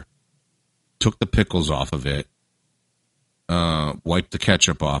hamburger, took the pickles off of it, wiped the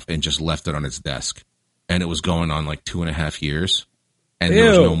ketchup off, and just left it on its desk. And it was going on like 2.5 years, and there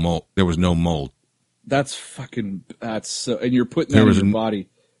was no mold. There was no mold. That's so. And you're putting that in your body.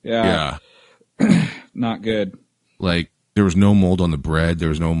 Yeah. Not good. Like, there was no mold on the bread. There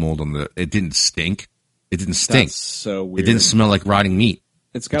was no mold on it didn't stink. It didn't stink. That's so weird. It didn't smell like rotting meat.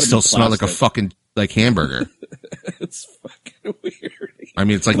 It's got to still smell like a fucking like hamburger. It's fucking weird. I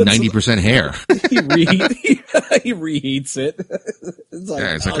mean, it's like 90% hair. He reheats it. It's like,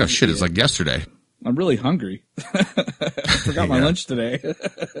 it's like, oh shit, it's like yesterday. I'm really hungry. I forgot my lunch today.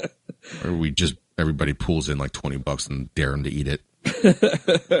 Or everybody pulls in like $20 and dare him to eat it.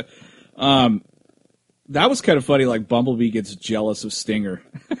 That was kind of funny. Like, Bumblebee gets jealous of Stinger.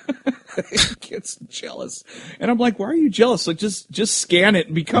 He gets jealous, and I'm like, "Why are you jealous? Like, just scan it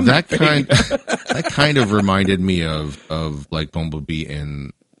and become that thing." That kind of reminded me of like Bumblebee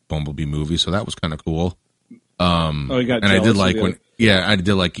in Bumblebee movie, so that was kind of cool. You got. And I did like I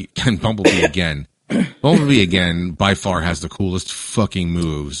did like Bumblebee again. Bumblebee again by far has the coolest fucking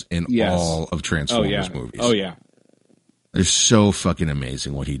moves in all of Transformers movies. Oh yeah, they're so fucking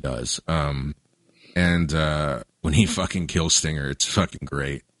amazing what he does. And when he fucking kills Stinger, it's fucking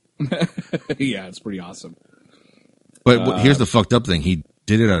great. Yeah, it's pretty awesome. But here's the fucked up thing. He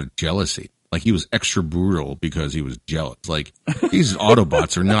did it out of jealousy. Like, he was extra brutal because he was jealous. Like, these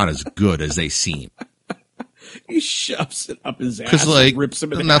Autobots are not as good as they seem. He shoves it up his ass. Because, like, rips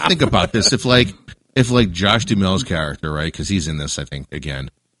him in now half. think about this. If Josh Duhamel's character, right? Because he's in this, I think,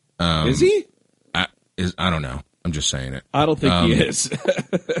 again. Is he? I don't know. I'm just saying it. I don't think he is.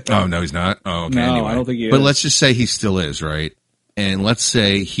 Oh, no, he's not? Oh, okay. No, anyway. I don't think he is. But let's just say he still is, right? And let's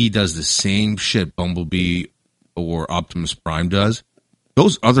say he does the same shit Bumblebee or Optimus Prime does.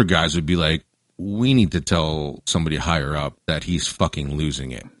 Those other guys would be like, we need to tell somebody higher up that he's fucking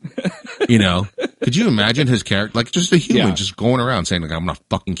losing it. You know? Could you imagine his character? Like, just a human just going around saying, like, I'm going to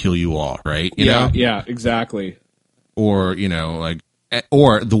fucking kill you all, right? You know? Yeah, exactly. Or,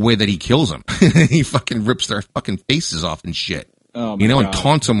 or the way that he kills them. He fucking rips their fucking faces off and shit. Oh, my God. And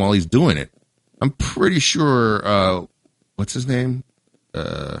taunts them while he's doing it. I'm pretty sure, what's his name?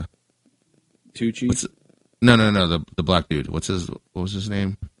 Tucci? No, the black dude. What was his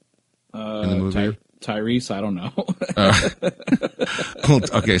name? In the movie? Tyrese, I don't know.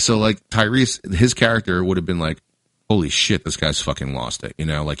 Okay, so like Tyrese, his character would have been like, holy shit, this guy's fucking lost it. You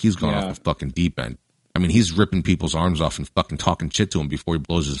know, like he's gone off the fucking deep end. I mean, he's ripping people's arms off and fucking talking shit to him before he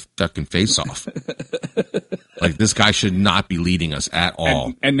blows his fucking face off. Like, this guy should not be leading us at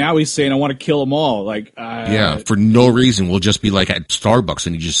all. And now he's saying, I want to kill them all. Like, for no reason. We'll just be like at Starbucks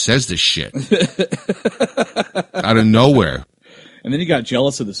and he just says this shit. Out of nowhere. And then he got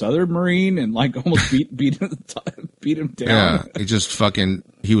jealous of this other Marine and like almost beat him down. Yeah,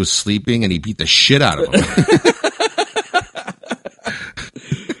 he was sleeping and he beat the shit out of him.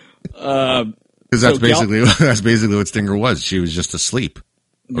 Because that's basically what Stinger was. She was just asleep,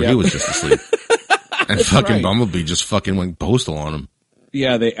 or he was just asleep, and fucking Bumblebee just fucking went postal on him.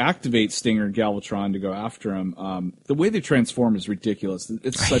 Yeah, they activate Stinger and Galvatron to go after him. The way they transform is ridiculous.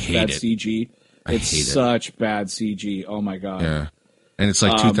 It's such bad CG. It's such bad CG. Oh my God. Yeah, and it's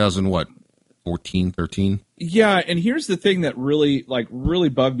like 2014, 13. Yeah, and here's the thing that really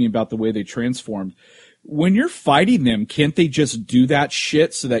bugged me about the way they transformed. When you're fighting them, can't they just do that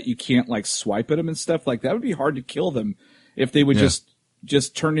shit so that you can't like swipe at them and stuff? Like, that would be hard to kill them if they would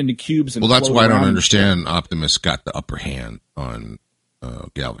just turn into cubes and that's why I don't understand Optimus got the upper hand on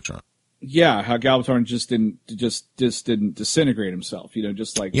Galvatron. Yeah, how Galvatron just didn't disintegrate himself,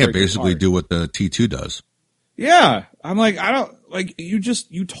 just like basically do what the T2 does. Yeah, I'm like, I don't like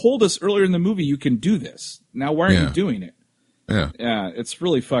you told us earlier in the movie you can do this. Now why aren't you doing it? Yeah, it's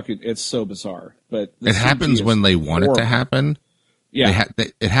really it's so bizarre. But it happens when they want it to happen. Yeah,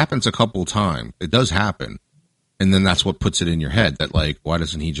 it happens a couple times. It does happen, and then that's what puts it in your head that like, why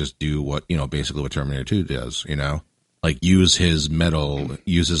doesn't he just do what basically what Terminator 2 does? Like use his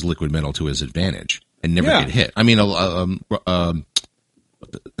liquid metal to his advantage and never get hit. I mean,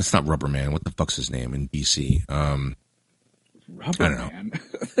 it's not Rubber Man. What the fuck's his name in DC? I don't know.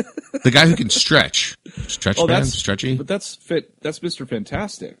 The guy who can stretch. Stretchy? But that's Mr.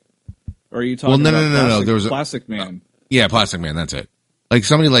 Fantastic. Or are you talking about no. There was Plastic Man. Yeah, Plastic Man, that's it. like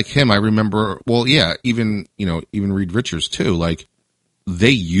somebody like him, I remember, well, yeah, even even Reed Richards too, like,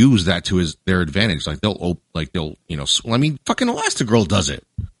 they use that to their advantage. Like, they'll, I mean, fucking Elastigirl does it.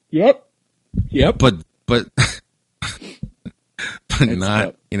 Yep. But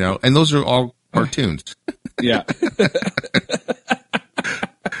not, and those are all cartoons. Yeah.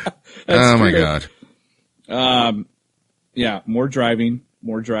 Oh my God. Yeah. More driving.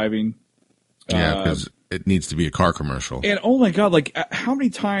 Yeah, because it needs to be a car commercial. And oh my God, like how many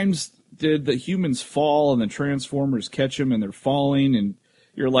times did the humans fall and the Transformers catch them and they're falling and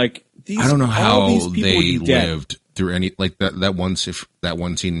you're like, I don't know how they lived through any, like that one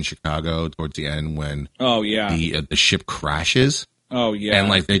scene in Chicago towards the end when the ship crashes. Oh yeah. And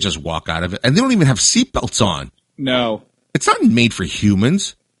like they just walk out of it and they don't even have seatbelts on. No. It's not made for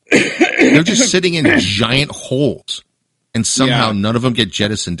humans. They're just sitting in giant holes. And somehow none of them get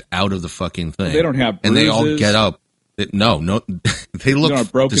jettisoned out of the fucking thing. They don't have bruises. And they all get up. No. They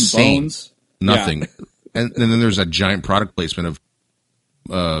look broken the same. bones. Nothing. Yeah. And then there's a giant product placement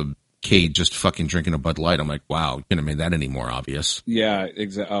of Cade just fucking drinking a Bud Light. I'm like, wow, you couldn't have made that any more obvious. Yeah,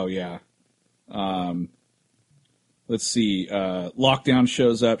 exactly. Oh, yeah. Let's see. Lockdown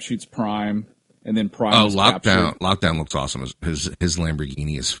shows up, shoots Prime, and then Prime is captured. Lockdown looks awesome. His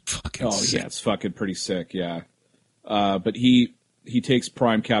Lamborghini is fucking sick. Yeah, it's fucking pretty sick, yeah. But he takes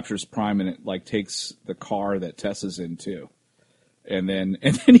Prime, captures Prime, and it like takes the car that Tessa's in too. And then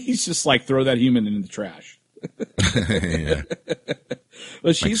he's just like, throw that human in the trash. Yeah.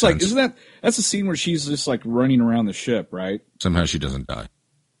 But she's like, that's a scene where she's just like running around the ship, right? Somehow she doesn't die.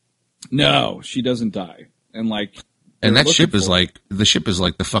 No, she doesn't die. And like, and that ship is like, the ship is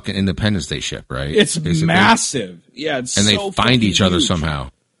like the fucking Independence Day ship, right? It's basically massive. Yeah. It's and so they find each other huge.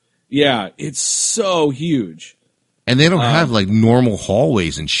 somehow. Yeah. It's so huge. And they don't have like normal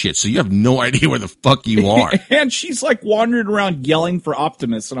hallways and shit, so you have no idea where the fuck you are. And she's like wandering around yelling for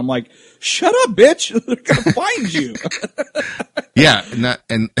Optimus, and I'm like, "Shut up, bitch! They're gonna find you." Yeah,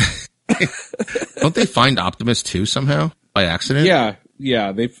 and don't they find Optimus too somehow by accident? Yeah.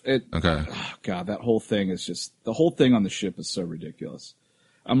 Okay. Oh God, that whole thing is just the whole thing on the ship is so ridiculous.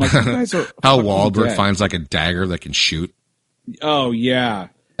 I'm like, you guys are how Wahlberg finds like a dagger that can shoot. Oh yeah,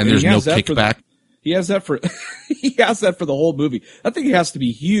 and there's no kickback. He has that for the whole movie. I think it has to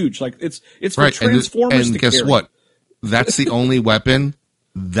be huge. Like it's for right. Transformers and to guess carry. What? That's the only weapon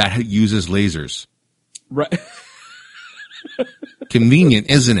that uses lasers. Right. Convenient,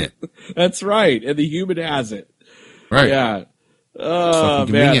 isn't it? That's right. And the human has it. Right. Yeah. Oh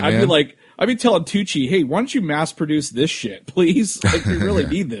man. I'd be telling Tucci, hey, why don't you mass produce this shit, please? Like we really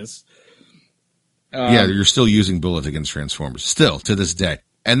need this. Yeah, you're still using bullets against Transformers. Still, to this day.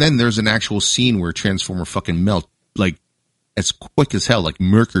 And then there's an actual scene where Transformer fucking melt, like, as quick as hell, like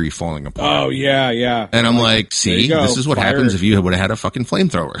Mercury falling apart. Oh, yeah. And I'm like, see, this is what happens if you would have had a fucking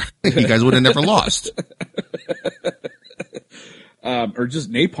flamethrower. You guys would have never lost. Or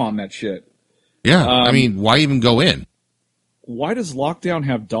just napalm that shit. Yeah, I mean, why even go in? Why does Lockdown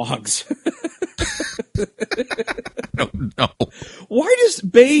have dogs? I don't know. Why does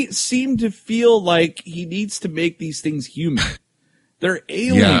Bay seem to feel like he needs to make these things human? They're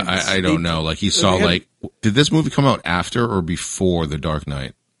aliens. Yeah, I don't know. Like he saw, did this movie come out after or before The Dark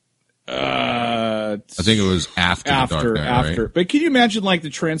Knight? I think it was after The Dark Knight, right? But can you imagine like the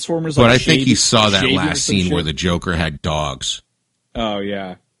Transformers? But I think he saw that last scene where the Joker had dogs. Oh yeah.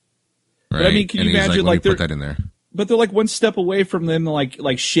 Right. But I mean, can you imagine like put that in there? But they're like one step away from them,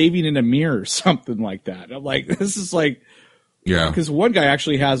 like shaving in a mirror or something like that. I'm like, this is like, yeah, because one guy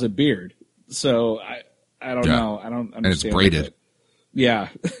actually has a beard, so I don't know. I don't understand. And it's braided. Yeah.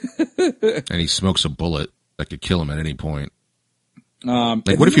 And he smokes a bullet that could kill him at any point.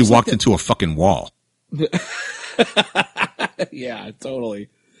 Like, what if he walked into a fucking wall? Yeah, totally.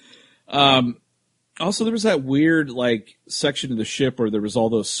 Also, there was that weird, like, section of the ship where there was all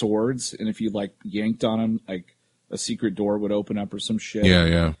those swords, and if you, like, yanked on them, like, a secret door would open up or some shit.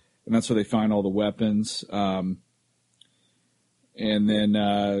 Yeah. And that's where they find all the weapons. And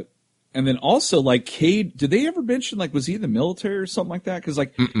then also, like, Cade, did they ever mention, like, was he in the military or something like that? Because,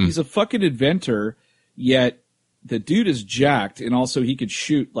 like, he's a fucking inventor, yet the dude is jacked, and also he could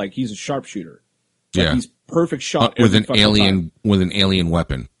shoot, like, he's a sharpshooter. Like, yeah. He's perfect shot with an alien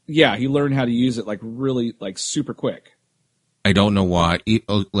weapon. Yeah, he learned how to use it, like, really, like, super quick. I don't know why. It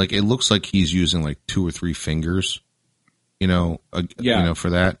looks like he's using, like, 2 or 3 fingers, for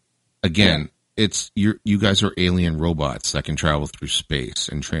that. Again, it's you guys are alien robots that can travel through space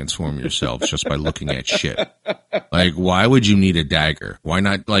and transform yourselves just by looking at shit. Like, why would you need a dagger? Why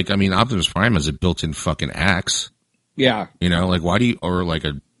not? Like, I mean, Optimus Prime has a built-in fucking axe. Yeah. Like, why do you, or like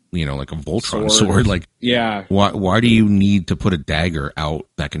a like a Voltron sword. Like, yeah. Why do you need to put a dagger out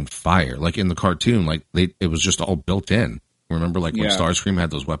that can fire? Like in the cartoon, like it was just all built in. Remember, like when Starscream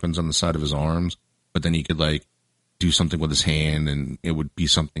had those weapons on the side of his arms, but then he could like do something with his hand and it would be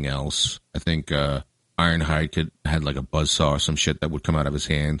something else. I think Ironhide had like a buzzsaw or some shit that would come out of his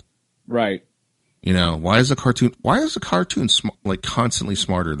hand. Right. Why is the cartoon like constantly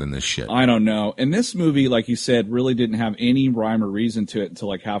smarter than this shit? I don't know. And this movie, like you said, really didn't have any rhyme or reason to it until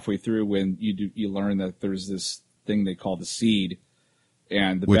like halfway through when you learn that there's this thing they call the Seed,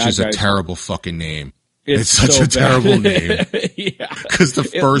 and which is a terrible fucking name. It's such so a terrible name. Yeah. Because the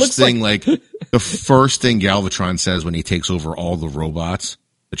first thing Galvatron says when he takes over all the robots,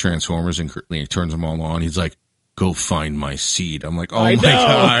 the Transformers, and he turns them all on, he's like, "Go find my seed." I'm like, oh my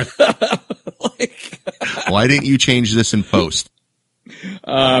God. Why didn't you change this in post?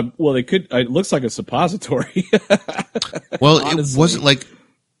 Well, they could. It looks like a suppository. Well, honestly. It wasn't like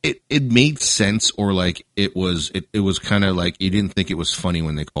it made sense, or like it was kind of like you didn't think it was funny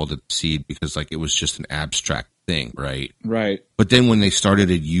when they called it seed because like it was just an abstract thing, right? Right. But then when they started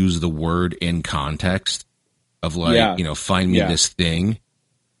to use the word in context of like, find me this thing,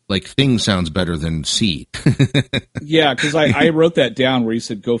 like thing sounds better than seed. Yeah, because I wrote that down where he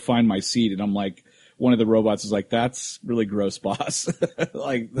said, "Go find my seed," and I'm like, one of the robots is like, "That's really gross, boss."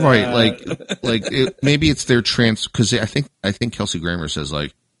 Like, right, maybe it's their because I think Kelsey Grammer says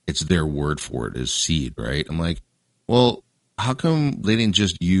like it's their word for it is seed, right? I'm like, well, how come they didn't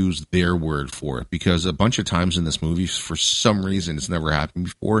just use their word for it? Because a bunch of times in this movie, for some reason, it's never happened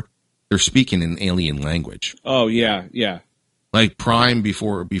before, they're speaking in alien language. Oh yeah, yeah. Like Prime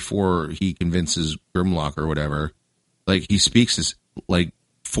before he convinces Grimlock or whatever, like he speaks this like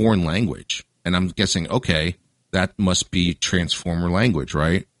foreign language. And I'm guessing, okay, that must be Transformer language,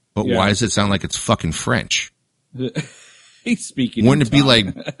 right? But why does it sound like it's fucking French? He's speaking. Wouldn't it be like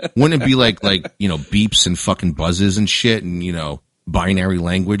beeps and fucking buzzes and shit and binary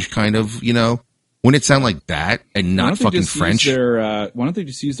language kind of, Wouldn't it sound like that and not fucking French? Why don't they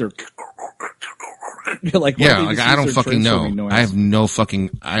just use their I don't fucking know. Noise? I have no fucking.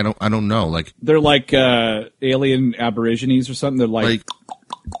 I don't know. Like they're like alien aborigines or something. They're like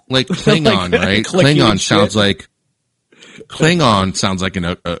Klingon, right? Klingon sounds like Klingon sounds like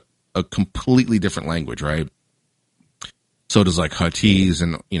a completely different language, right? So does like Huttese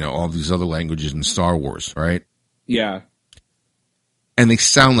and all these other languages in Star Wars, right? Yeah. And they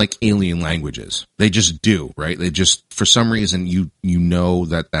sound like alien languages. They just do, right? They just, for some reason, you know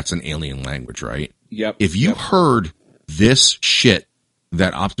that that's an alien language, right? Yep. If you heard this shit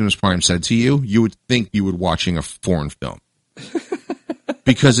that Optimus Prime said to you, you would think you were watching a foreign film.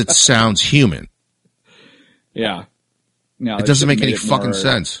 Because it sounds human. Yeah. No, it doesn't make any fucking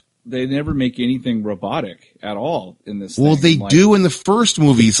sense. They never make anything robotic at all in this Well, thing. they do in the first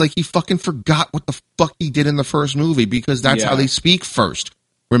movie. It's like he fucking forgot what the fuck he did in the first movie because that's how they speak first.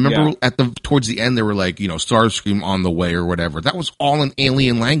 Remember towards the end they were like, Starscream on the way or whatever. That was all in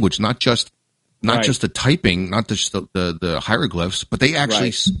alien language, not just the typing, not just the hieroglyphs, but they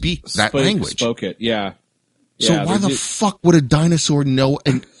actually speak that language. Spoke it, yeah. So why the fuck would a dinosaur know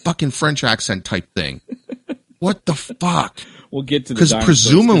a fucking French accent type thing? What the fuck? We'll get to the dinosaurs. Because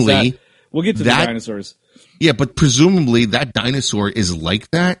presumably... we'll get to the dinosaurs. Yeah, but presumably that dinosaur is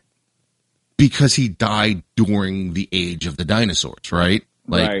like that because he died during the age of the dinosaurs, right?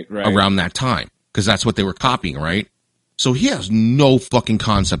 Like, around that time. Because that's what they were copying, right? So he has no fucking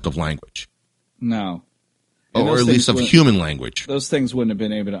concept of language. No. Or at least of human language. Those things wouldn't have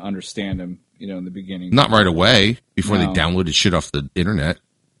been able to understand him, in the beginning. Not right away, before they downloaded shit off the internet.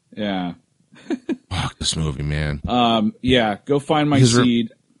 Yeah. Fuck this movie, man. Yeah, go find my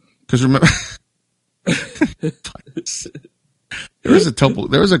seed. Because remember... there was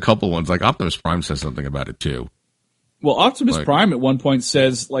a couple ones, like Optimus Prime says something about it, too. Well, Optimus Prime at one point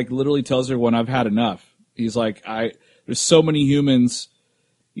says, literally tells everyone, "I've had enough." He's like, there's so many humans...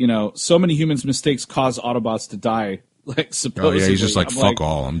 so many humans' mistakes cause Autobots to die. Supposedly. Oh, yeah, he's just like, fuck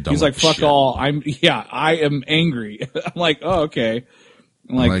all. I'm done. He's like, fuck all. I am angry. I'm like, oh, okay.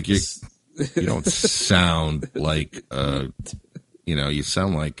 I'm like you don't sound like, you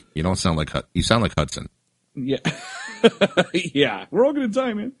sound like Hudson. Yeah. Yeah. We're all going to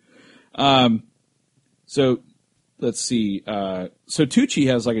die, man. So let's see. So Tucci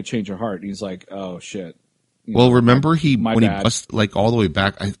has a change of heart. He's like, oh shit. Remember when he busted all the way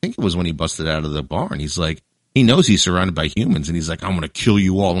back, I think it was when he busted out of the barn. He's like, he knows he's surrounded by humans and he's like, I'm going to kill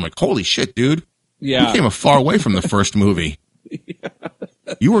you all. I'm like, holy shit, dude. Yeah. You came a far way from the first movie. Yeah.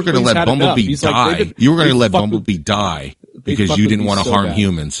 You were going to let Bumblebee die. You were going to let Bumblebee die because you didn't want to harm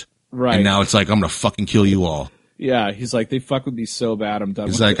humans. Right. And now it's like, I'm going to fucking kill you all. Yeah, he's like, they fuck with me so bad, I'm done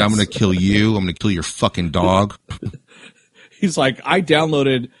He's with like, this. I'm going to kill you. I'm going to kill your fucking dog. He's like, I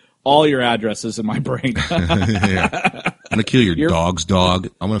downloaded all your addresses in my brain. Yeah. I'm going to kill your dog's dog.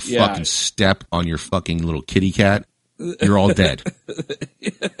 I'm going to fucking step on your fucking little kitty cat. You're all dead.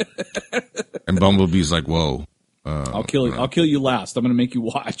 And Bumblebee's like, whoa. I'll kill you last. I'm going to make you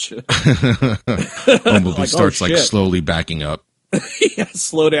watch. Bumblebee like, starts like shit. slowly backing up. Yeah,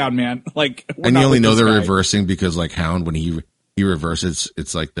 slow down, man. Like, And you only know they're reversing because like Hound, when he reverses,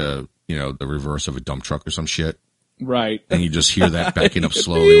 it's like the reverse of a dump truck or some shit. Right. And you just hear that backing up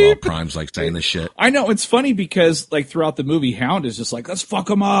slowly while Prime's like saying this shit. I know, it's funny because like throughout the movie, Hound is just like, let's fuck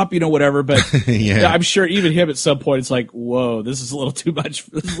him up, whatever. But Yeah. I'm sure even him at some point, it's like, whoa, this is a little too much.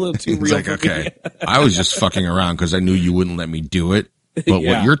 This is a little too It's real. like, for okay, me. I was just fucking around because I knew you wouldn't let me do it. But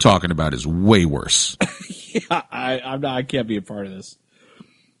Yeah. what you're talking about is way worse. Yeah, I can't be a part of this.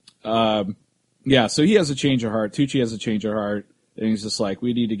 Yeah, so he has a change of heart. Tucci has a change of heart, and he's just like,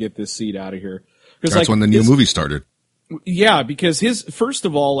 we need to get this seed out of here. That's like, when the new movie started. Yeah, because first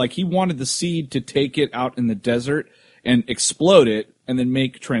of all, like he wanted the seed to take it out in the desert and explode it, and then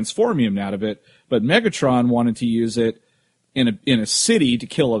make transformium out of it. But Megatron wanted to use it in a city to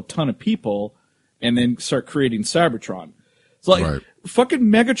kill a ton of people, and then start creating Cybertron. It's like Right. fucking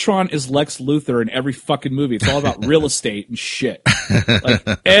Megatron is Lex Luthor in every fucking movie. It's all about real estate and shit. Like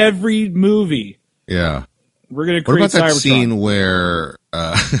every movie, Yeah. we're gonna What create about that Cybertron, scene where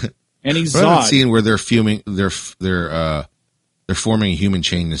and he's what about that Zod. scene where they're forming a human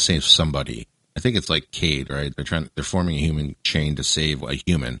chain to save somebody? I think it's like Cade, right? They're forming a human chain to save a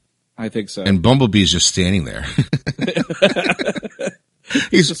human. I think so. And Bumblebee's just standing there.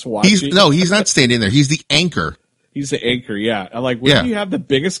 he's just watching. He's not standing there. He's the anchor. He's the anchor. Yeah, I'm like, wouldn't you have the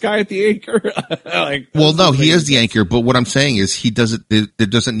biggest guy at the anchor? Like, Well, no, he is the anchor, but what I'm saying is there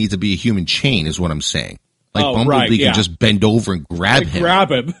doesn't need to be a human chain is what I'm saying. Like Bumblebee can just bend over and grab him.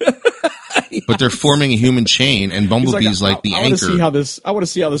 Grab him. But they're forming a human chain and Bumblebee's like the I anchor. I want to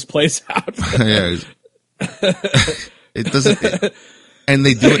see how this plays out. Yeah. It doesn't and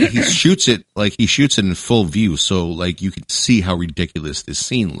they do it he shoots it in full view, so like you can see how ridiculous this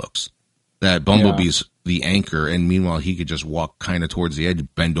scene looks. That Bumblebee's the anchor, and meanwhile he could just walk kind of towards the edge,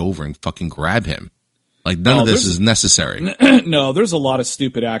 bend over, and fucking grab him. Like none of this is necessary. No, there's a lot of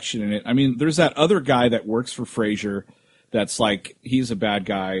stupid action in it. I mean, there's that other guy that works for Frasier. That's like he's a bad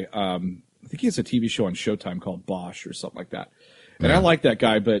guy. I think he has a TV show on Showtime called Bosch or something like that. And I like that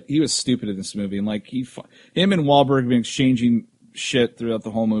guy, but he was stupid in this movie. And like him and Wahlberg have been exchanging shit throughout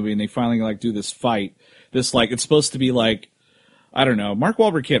the whole movie, and they finally like do this fight. This like it's supposed to be like, I don't know. Mark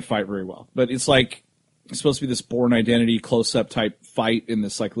Wahlberg can't fight very well, but it's like it's supposed to be this Bourne Identity close-up type fight in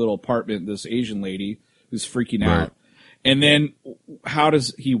this like little apartment. This Asian lady who's freaking out, and then how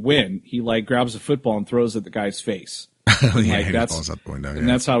does he win? He like grabs a football and throws it at the guy's face. Like, and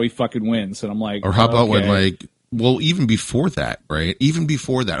that's how he fucking wins. And I'm like, or how about when like, well, even before that, right? Even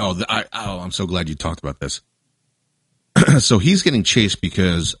before that. I'm so glad you talked about this. So he's getting chased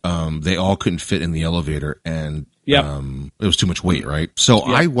because they all couldn't fit in the elevator, and it was too much weight, right? So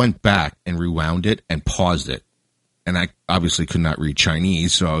I went back and rewound it and paused it, and I obviously could not read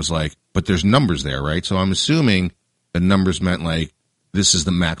Chinese, so I was like, but there's numbers there, right? So I'm assuming the numbers meant like this is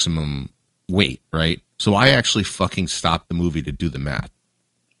the maximum weight, right? So I actually fucking stopped the movie to do the math.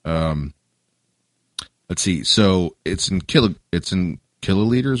 Let's see. So it's in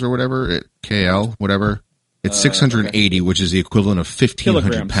kiloliters or whatever, KL, whatever. It's 680, which is the equivalent of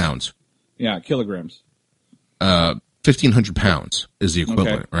 1,500 pounds. Yeah, kilograms. 1,500 pounds is the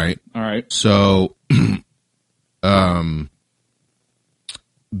equivalent, right? All right. So, the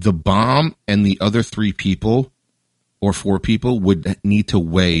bomb and the other 3 people or 4 people would need to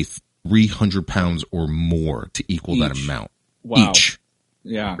weigh 300 pounds or more to equal that amount. Wow. Each.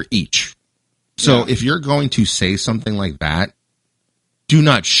 Yeah. For each. So if you're going to say something like that, do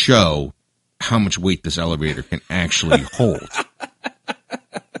not show how much weight this elevator can actually hold.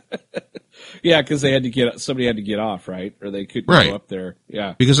 Yeah, because somebody had to get off, right? Or they couldn't go up there.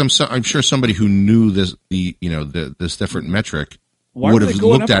 Yeah. Because I'm sure somebody who knew this this different metric would have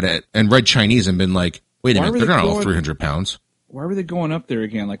looked at it and read Chinese and been like, wait a minute, they're not all 300 pounds. Why were they going up there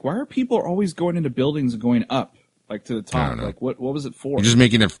again? Like, why are people always going into buildings and going up, like to the top? Like, what was it for? You're just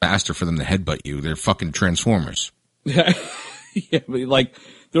making it faster for them to headbutt you. They're fucking Transformers. Yeah, but like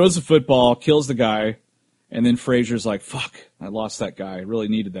throws the football, kills the guy, and then Frasier's like, "Fuck, I lost that guy. I really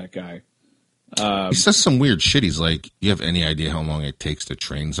needed that guy." He says some weird shit. He's like, "You have any idea how long it takes to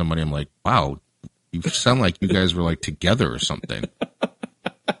train somebody?" I'm like, "Wow, you sound like you guys were like together or something."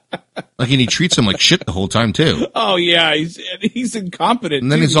 Like, and he treats him like shit the whole time too. Oh yeah, he's incompetent.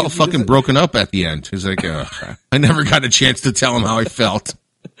 And then too, he's all because fucking broken up at the end. He's like, I never got a chance to tell him how I felt.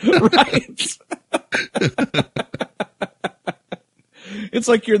 Right. It's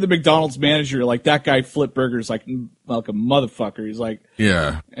like you're the McDonald's manager. Like, that guy flipped burgers like a motherfucker. He's like,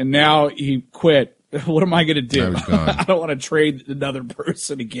 Yeah. and now he quit. What am I going to do? I was gone. I don't want to trade another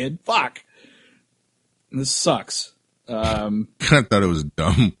person again. Fuck. This sucks. Kind of thought it was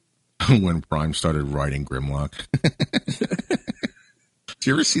dumb when Prime started writing Grimlock. Do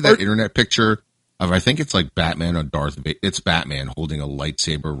you ever see that internet picture of, I think it's like Batman or Darth Vader? It's Batman holding a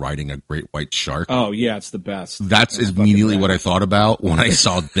lightsaber riding a great white shark. Oh yeah, it's the best. That's immediately what I thought about when I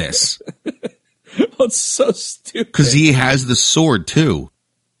saw this. Well, it's so stupid. Because he has the sword too.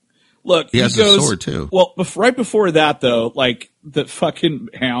 Look, he has the sword too. Well, right before that though, like, the fucking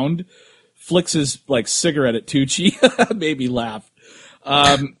Hound flicks his like cigarette at Tucci, made me laugh.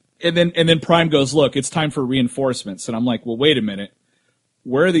 And then Prime goes, "Look, it's time for reinforcements." And I'm like, "Well, wait a minute.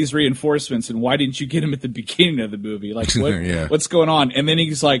 Where are these reinforcements, and why didn't you get them at the beginning of the movie? Like, what's going on?" And then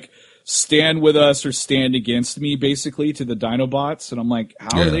he's like, "Stand with us or stand against me," basically, to the Dinobots. And I'm like,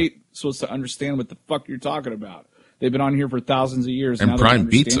 how are they supposed to understand what the fuck you're talking about? They've been on here for thousands of years. And now Prime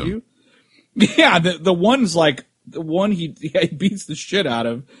beats him. You? Yeah, the one's like, the one he beats the shit out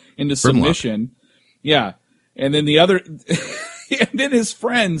of into submission. Yeah. And then the other, and then his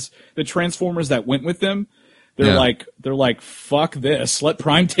friends, the Transformers that went with them, they're like, fuck this. Let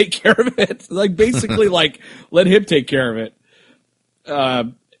Prime take care of it. Like, basically, like, let him take care of it.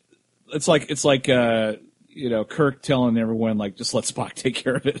 It's like, Kirk telling everyone, like, just let Spock take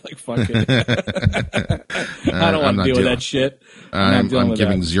care of it. Like, fuck it. I don't want to deal with that shit. I'm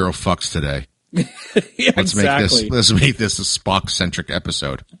giving zero fucks today. Yeah, let's make this a Spock-centric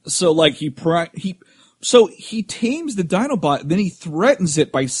episode. So, like, he tames the Dinobot, then he threatens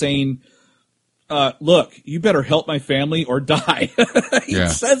it by saying, look, you better help my family or die. He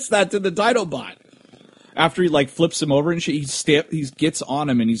says that to the Dinobot. After he, like, flips him over and shit, he gets on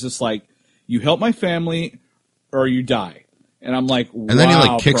him and he's just like, you help my family or you die. And I'm like, wow, and then he,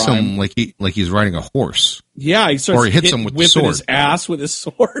 like, kicks Prime. him like he's riding a horse. Yeah, he starts hits him with the sword. His ass with his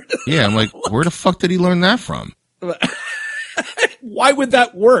sword. Yeah, I'm like, where the fuck did he learn that from? Why would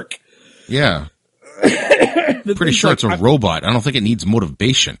that work? Yeah. Pretty sure it's a robot. I don't think it needs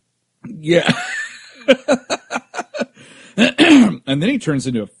motivation. Yeah. And then he turns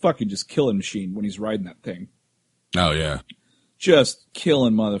into a fucking just killing machine when he's riding that thing. Oh, yeah. Just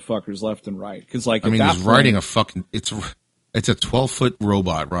killing motherfuckers left and right. Because, like, he's riding a fucking... It's a 12-foot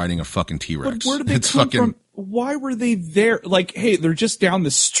robot riding a fucking T-Rex. But where did they come from? Why were they there? Like, hey, they're just down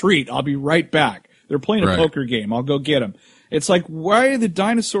the street. I'll be right back. They're playing a poker game. I'll go get them. It's like, why are the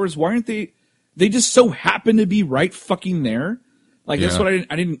dinosaurs... Why aren't they... They just so happen to be right fucking there? Like, that's what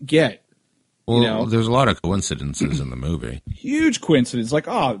I didn't get. Well, there's a lot of coincidences in the movie. Huge coincidence. Like,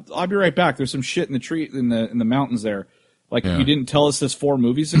 oh, I'll be right back. There's some shit in the tree in the mountains there. Like, you didn't tell us this 4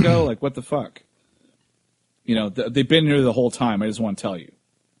 movies ago? Like, what the fuck? They've been here the whole time. I just want to tell you.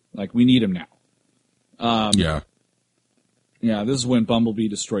 Like, we need them now. Yeah, this is when Bumblebee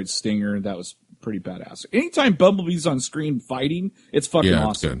destroyed Stinger. That was pretty badass. Anytime Bumblebee's on screen fighting, it's fucking awesome.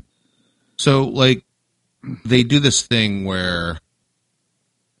 It's good. So, like, they do this thing where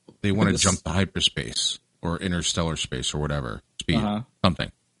they want to jump to hyperspace or interstellar space or whatever speed,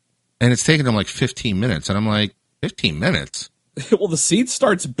 something. And it's taking them like 15 minutes. And I'm like, 15 minutes? Well, the seat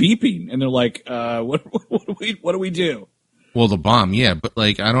starts beeping, and they're like, what do we do? Well, the bomb, yeah. But,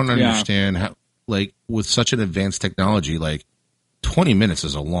 like, I don't understand how, like, with such an advanced technology, like, 20 minutes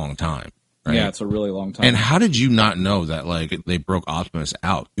is a long time. Right? Yeah, it's a really long time. And how did you not know that, like, they broke Optimus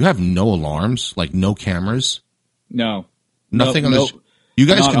out? You have no alarms, like, no cameras? No. Nothing on this. You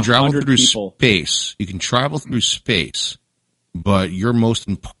guys can travel through space. You can travel through space, but your most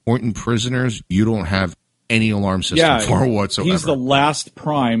important prisoners, you don't have any alarm system for whatsoever. He's the last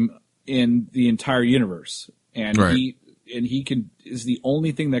Prime in the entire universe, and he is the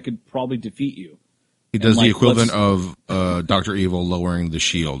only thing that could probably defeat you. He does the equivalent of Dr. Evil lowering the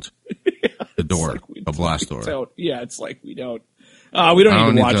shield, the door, a blast door. Yeah, it's like we don't need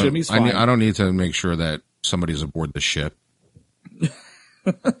to watch him. He's fine. I don't need to make sure that somebody's aboard the ship.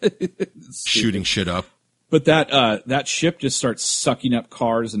 Shooting shit up. But that ship just starts sucking up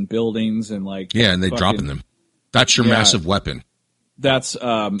cars and buildings and like and they dropping them. That's your massive weapon. That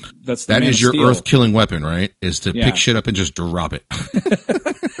is your Earth killing weapon, right? Is to pick shit up and just drop it.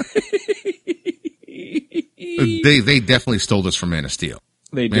 They definitely stole this from Man of Steel.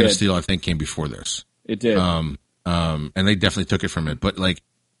 They did. Man of Steel, I think, came before this. It did. And they definitely took it from it. But like,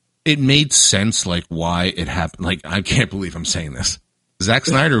 it made sense, like why it happened. Like, I can't believe I'm saying this. Zack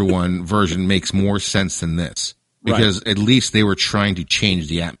Snyder version makes more sense than this because at least they were trying to change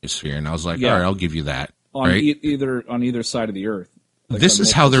the atmosphere, and I was like, all right, I'll give you that. On right? on either side of the earth. Like this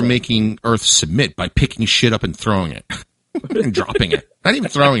is how they're making Earth submit, by picking shit up and throwing it and dropping it. Not even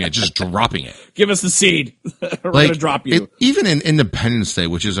throwing it, just dropping it. Give us the seed. We're going to drop you. Even in Independence Day,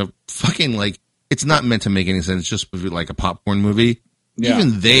 which is a fucking, like, it's not meant to make any sense. It's just like a popcorn movie. Yeah.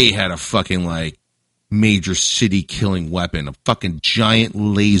 Even they had a fucking, like, major city killing weapon, a fucking giant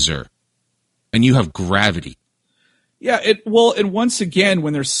laser. And you have gravity. Yeah, and once again,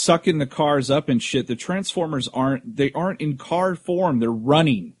 when they're sucking the cars up and shit, the Transformers aren't in car form. They're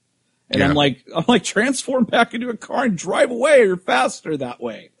running. And I'm like, transform back into a car and drive away. You're faster that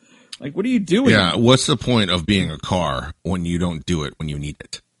way. Like, what are you doing? Yeah, what's the point of being a car when you don't do it when you need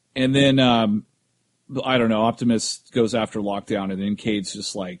it? And then, I don't know, Optimus goes after Lockdown, and then Cade's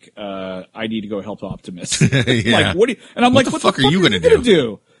just like, I need to go help Optimus. Like, what do you, and I'm like, what the fuck are you going to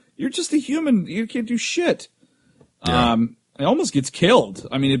do? You're just a human. You can't do shit. Yeah. It almost gets killed.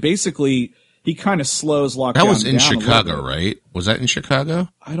 I mean, he kind of slows Lockdown down. That was in Chicago, right? Was that in Chicago?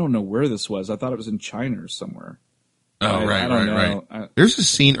 I don't know where this was. I thought it was in China or somewhere. Oh, right. There's a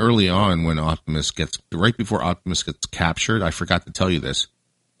scene early on when right before Optimus gets captured. I forgot to tell you this.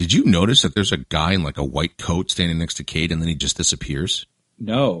 Did you notice that there's a guy in like a white coat standing next to Cade and then he just disappears?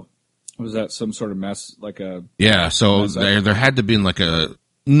 No. Was that some sort of mess? Yeah, so there had to be like a...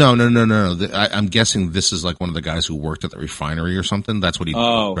 No. I'm guessing this is like one of the guys who worked at the refinery or something. That's what he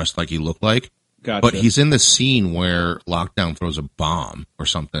dressed like he looked like. Gotcha. But he's in the scene where Lockdown throws a bomb or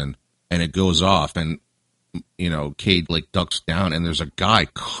something and it goes off and, Cade like ducks down and there's a guy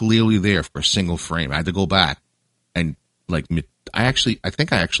clearly there for a single frame. I had to go back and like, I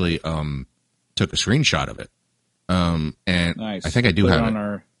think I actually took a screenshot of it. And nice. I think I do have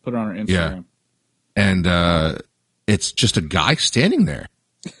it. Put it on our Instagram. Yeah. And it's just a guy standing there.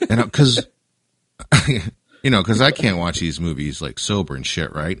 And because I can't watch these movies like sober and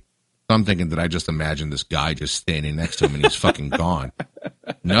shit, right? So I'm thinking that I just imagine this guy just standing next to him and he's fucking gone.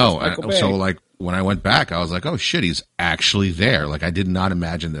 No, so like when I went back, I was like, oh shit, he's actually there. Like I did not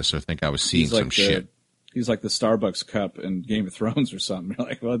imagine this or think I was seeing some shit. He's like the Starbucks cup in Game of Thrones or something. You're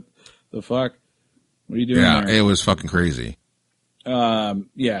like, what the fuck? What are you doing there? It was fucking crazy.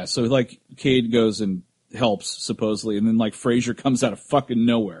 Yeah, so like Cade goes and helps supposedly, and then like Fraser comes out of fucking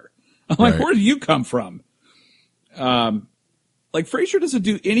nowhere. I'm like, where did you come from? Like Fraser doesn't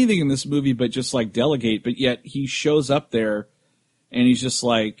do anything in this movie but just like delegate, but yet he shows up there and he's just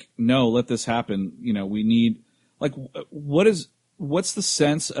like, no, let this happen. We need like what's the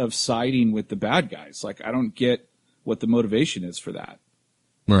sense of siding with the bad guys? Like I don't get what the motivation is for that.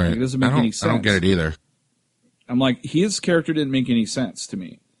 Right. Like, it doesn't make any sense. I don't get it either. I'm like, his character didn't make any sense to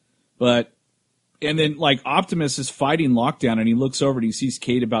me. And then, like, Optimus is fighting Lockdown, and he looks over and he sees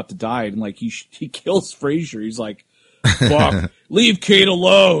Cade about to die, and, like, he kills Fraser. He's like, fuck, leave Cade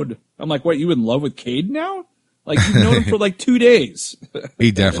alone. I'm like, what, you in love with Cade now? Like, you've known him for, like, 2 days.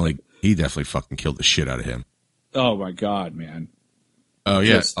 He definitely fucking killed the shit out of him. Oh, my God, man. Oh,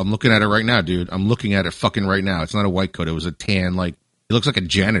 yeah, I'm looking at it right now, dude. I'm looking at it fucking right now. It's not a white coat. It was a tan, like, it looks like a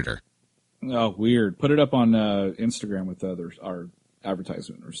janitor. Oh, weird. Put it up on Instagram with our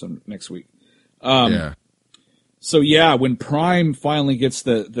advertisement or some next week. Yeah. So yeah, when Prime finally gets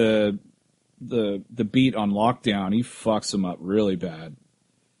the beat on Lockdown, he fucks him up really bad.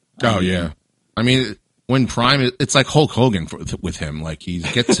 Yeah. I mean, when Prime, it's like Hulk Hogan with him. Like he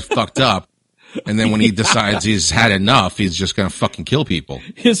gets fucked up, and then when he decides he's had enough, he's just gonna fucking kill people.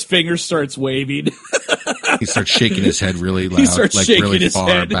 His finger starts waving. He starts shaking his head really loud, like really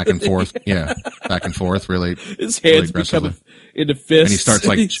far, back and forth. Yeah, back and forth. Really, his hands really become into fists.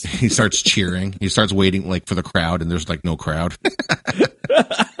 And he starts cheering. He starts waiting like for the crowd, and there's like no crowd.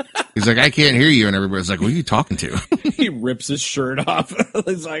 He's like, I can't hear you, and everybody's like, what are you talking to? He rips his shirt off.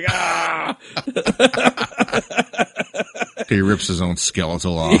 He's like, ah. He rips his own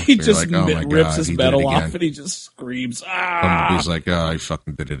skeletal off. He just like, oh my God, rips his metal off, and he just screams, ah. He's like, oh, I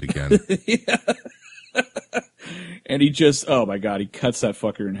fucking did it again. Yeah. And he just, oh my God, he cuts that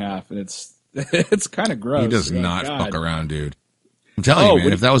fucker in half, and it's kind of gross. He does not fuck around, dude. I'm telling you,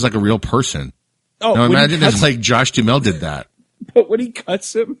 man, if that was like a real person. Now imagine if like Josh Duhamel did that. But when he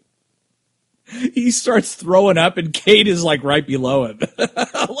cuts him, he starts throwing up, and Cade is like right below him.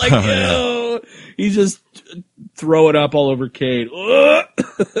 Like, he's just throwing up all over Cade.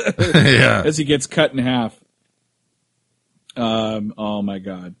 Yeah. As he gets cut in half. Oh my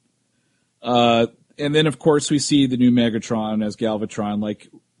God. And then of course we see the new Megatron as Galvatron,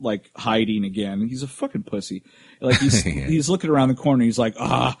 like hiding again. He's a fucking pussy. Like he's looking around the corner. He's like,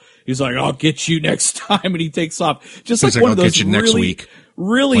 I'll get you next time, and he takes off. Just like one of those next week.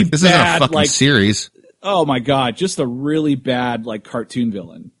 Really like, this bad, is a fucking series. Oh my god, just a really bad like cartoon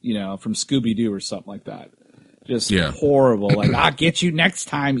villain, from Scooby Doo or something like that. Just horrible. Like, I'll get you next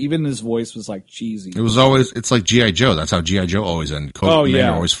time. Even his voice was like cheesy. It's like G.I. Joe. That's how G.I. Joe always ended.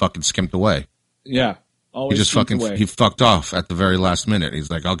 Commander always fucking skimped away. Yeah. He just he fucked off at the very last minute.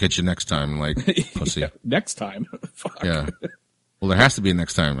 He's like, I'll get you next time. Like, pussy. Next time? Fuck. Yeah. Well, there has to be a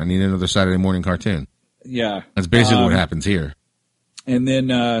next time. I need another Saturday morning cartoon. Yeah. That's basically what happens here. And then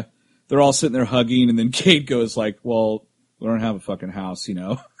they're all sitting there hugging, and then Kate goes like, well, we don't have a fucking house,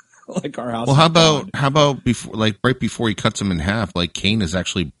 like our house. Well, how about before, like right before he cuts him in half, like Kane is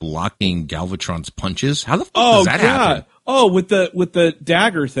actually blocking Galvatron's punches? How the fuck does that happen? Oh, with the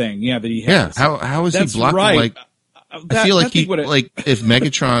dagger thing, that he has. Yeah, how is he blocking? Right. Like, I feel like if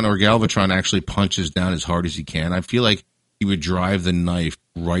Megatron or Galvatron actually punches down as hard as he can, I feel like he would drive the knife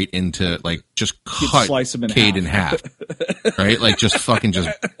right into, like, just cut Cade in half. Right? Like, just fucking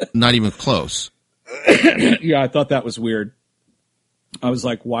not even close. Yeah, I thought that was weird. I was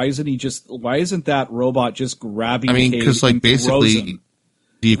like, why isn't that robot just grabbing Cade? I mean, because, like, basically,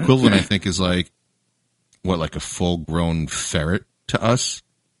 the equivalent, I think, is like, like a full-grown ferret to us,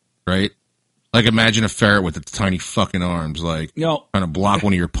 right? Like, imagine a ferret with its tiny fucking arms, like, trying to block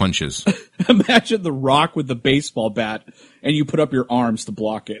one of your punches. Imagine The Rock with the baseball bat, and you put up your arms to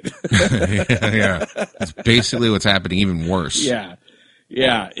block it. Yeah. It's basically what's happening, even worse. Yeah.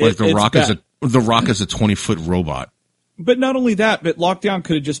 Like, The Rock is a 20-foot robot. But not only that, but Lockdown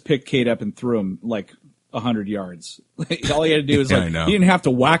could have just picked Cade up and threw him, like, 100 yards. All he had to do was, he didn't have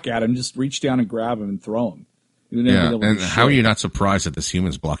to whack at him, just reach down and grab him and throw him. And how are you not surprised that this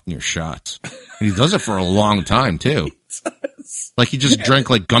human's blocking your shots? And he does it for a long time, too. Like he just drank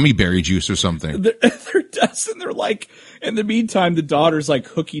like gummy berry juice or something. They're dusting. They're like, in the meantime, the daughter's like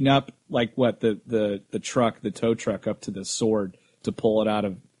hooking up, like the tow truck up to the sword to pull it out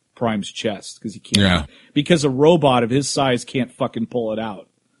of Prime's chest because he can't. Yeah. Because a robot of his size can't fucking pull it out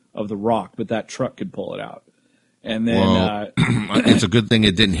of the Rock, but that truck could pull it out. And then it's a good thing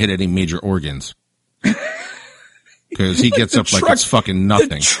it didn't hit any major organs. Because he gets up like it's fucking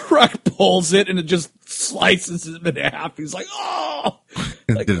nothing. The truck pulls it and it just slices him in half. He's like, oh!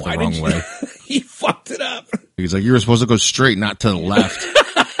 Like, did it the wrong way. He fucked it up. He's like, you were supposed to go straight, not to the left.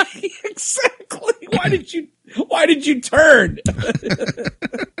 Exactly. Why did you turn?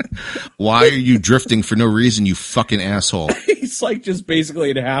 Why are you drifting for no reason, you fucking asshole? He's like just basically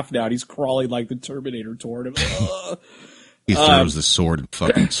in half now. And he's crawling like the Terminator toward him. He throws the sword and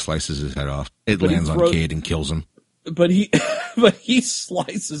fucking slices his head off. It lands on Cade and kills him. But he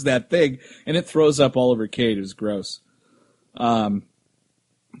slices that thing and it throws up all over Cade. It was gross.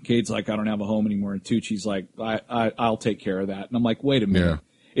 Cade's like, I don't have a home anymore. And Tucci's like, I'll take care of that. And I'm like, wait a minute. Yeah.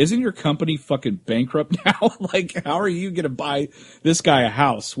 Isn't your company fucking bankrupt now? Like, how are you going to buy this guy a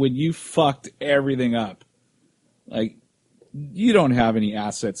house when you fucked everything up? Like, you don't have any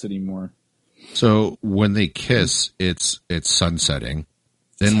assets anymore. So when they kiss, it's sunsetting.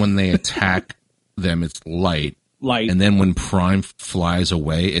 Then when they attack them, it's light. And then when Prime flies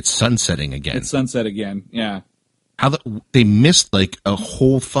away, it's sunsetting again. It's sunset again, yeah. They missed like a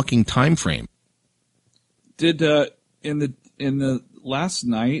whole fucking time frame. Did in the last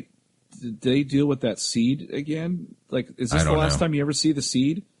night, did they deal with that seed again? Like, is this the last time you ever see the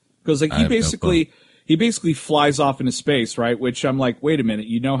seed? Because like he basically flies off into space, right? Which I'm like, wait a minute,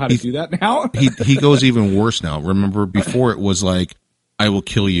 you know how to do that now? he goes even worse now. Remember before it was like, I will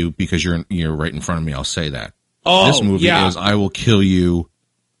kill you because you're right in front of me. I'll say that. Oh, this movie is I will kill you.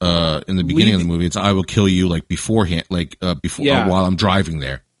 In the beginning of the movie, it's I will kill you like beforehand, like while I'm driving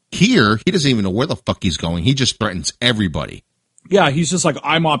there. Here, he doesn't even know where the fuck he's going. He just threatens everybody. Yeah, he's just like,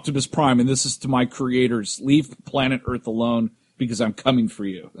 I'm Optimus Prime, and this is to my creators. Leave planet Earth alone because I'm coming for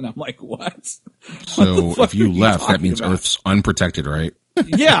you. And I'm like, what? So if you left, that means Earth's unprotected, right?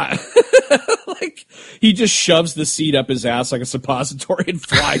 Yeah. Like he just shoves the seed up his ass like a suppository and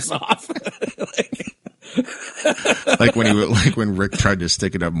flies off. like when Rick tried to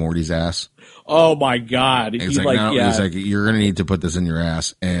stick it up Morty's ass. Oh my god! He's like, you're gonna need to put this in your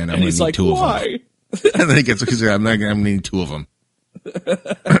ass, and I'm gonna need two of them. And then he's like, I'm gonna need two of them.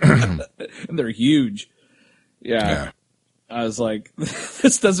 And they're huge. Yeah. I was like,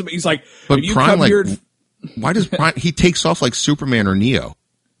 this doesn't. He's like, but Prime, like, why does Prime? He takes off like Superman or Neo.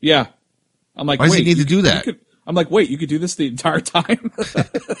 Yeah. I'm like, why does he need to do that? I'm like, wait, you could do this the entire time.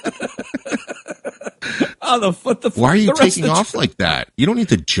 Why are you taking off like that? You don't need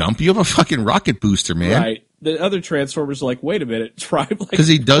to jump. You have a fucking rocket booster, man. Right. The other Transformers are like, wait a minute, try because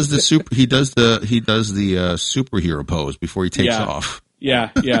he does the superhero pose before he takes off.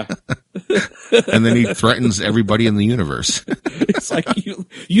 Yeah. And then he threatens everybody in the universe. It's like you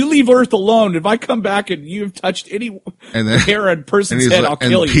leave Earth alone. If I come back and you've touched any hair on person's head, I'll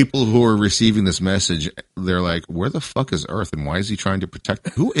kill you. And people who are receiving this message, they're like, "Where the fuck is Earth? And why is he trying to protect?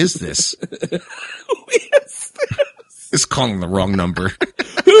 Who is this? Who is this? It's calling the wrong number.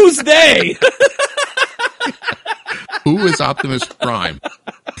 Who's they? Who is Optimus Prime?"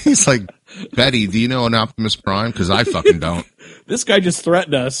 He's like, "Betty, do you know an Optimus Prime? Because I fucking don't." This guy just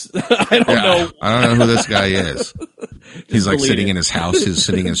threatened us. I don't know. I don't know who this guy is. He's like sitting in his house. He's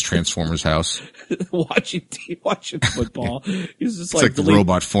sitting in his Transformers house. watching football. He's just like the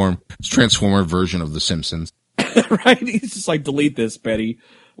robot form. It's Transformer version of The Simpsons. Right? He's just like, delete this, Betty.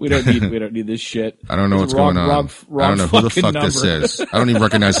 We don't need this shit. I don't know what's going on. I don't know who the fuck this is. I don't even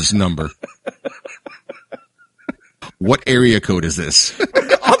recognize this number. What area code is this?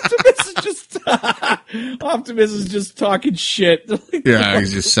 Optimus is just talking shit. Yeah,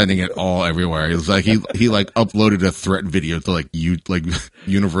 he's just sending it all everywhere. He's like he uploaded a threat video to like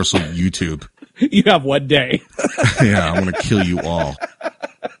Universal YouTube. You have one day. Yeah, I'm gonna kill you all.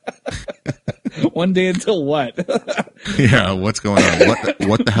 One day until what? Yeah, what's going on?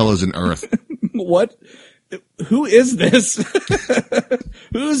 What the hell is an Earth? What? Who is this?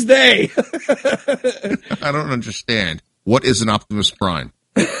 Who's they? I don't understand. What is an Optimus Prime?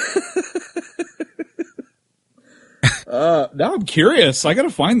 Now I'm curious. I gotta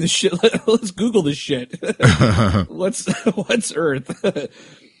find this shit. Let's Google this shit. What's Earth?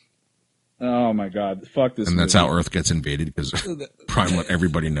 Oh my God! Fuck this. And that's how Earth gets invaded because Prime let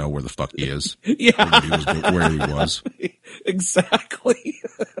everybody know where the fuck he is. Yeah, where he was. Exactly.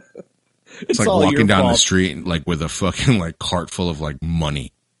 It's like walking down the street like with a fucking like cart full of like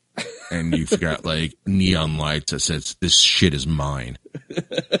money, and you've got like neon lights that says "This shit is mine."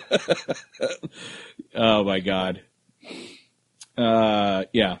 Oh my God.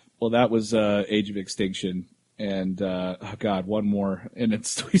 Yeah. Well, that was Age of Extinction, and oh God, one more, and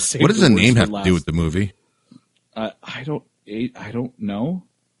it's. What does the name have to do with the movie? I don't know.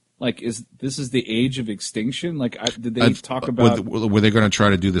 Like, this is the Age of Extinction? Like, did they talk about? Were they going to try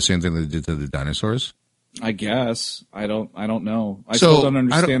to do the same thing they did to the dinosaurs? I guess I don't know. I still don't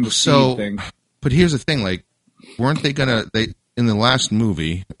understand the seed thing. But here's the thing: like, weren't they gonna? In the last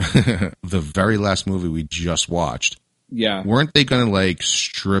movie, the very last movie we just watched. Yeah. Weren't they going to like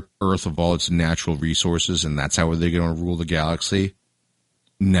strip Earth of all its natural resources, and that's how they're going to rule the galaxy?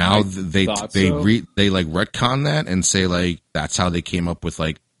 Now they like retcon that and say like that's how they came up with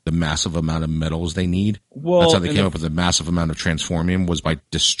like the massive amount of metals they need. Well, that's how they came up with the massive amount of transformium was by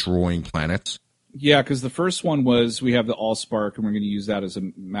destroying planets. Yeah, because the first one was we have the Allspark, and we're going to use that as a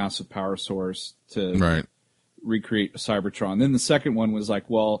massive power source to recreate Cybertron. Then the second one was like,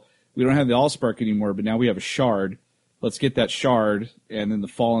 well, we don't have the Allspark anymore, but now we have a shard. Let's get that shard, and then the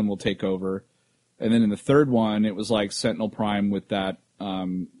Fallen will take over. And then in the third one, it was like Sentinel Prime with that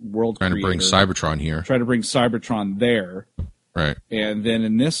world trying creator. To bring Cybertron here. Trying to bring Cybertron there. Right. And then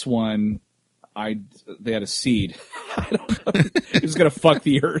in this one, they had a seed. I don't know. It was going to fuck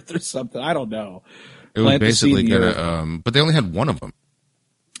the Earth or something. I don't know. It was basically going to, but they only had one of them.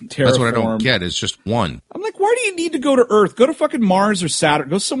 That's what I don't get. It's just one. I'm like, why do you need to go to Earth? Go to fucking Mars or Saturn.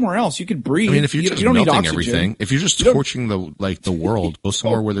 Go somewhere else. You can breathe. I mean, if you're just you don't melting need oxygen. Everything, if you're just torching the world, go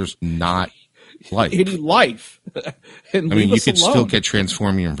somewhere where there's not life. Any life. And I mean, you could still get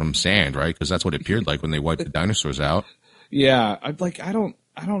transformium from sand, right? Because that's what it appeared like when they wiped the dinosaurs out. Yeah, I don't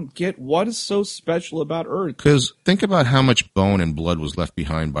get what is so special about Earth. Because think about how much bone and blood was left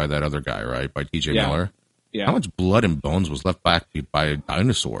behind by that other guy, right? By T.J. Miller. Yeah. How much blood and bones was left back by a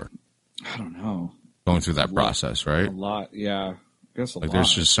dinosaur? I don't know. Going through that process, right? A lot, yeah. I guess a lot.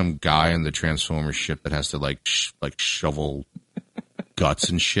 There's just some guy in the Transformers ship that has to like shovel guts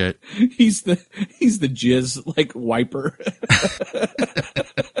and shit. He's the jizz like wiper.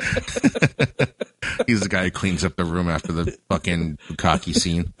 He's the guy who cleans up the room after the fucking bukkake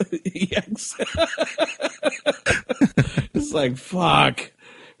scene. Yes. It's like fuck.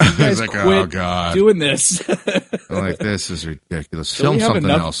 You guys like, quit oh god, doing this. I'm like, this is ridiculous. Film something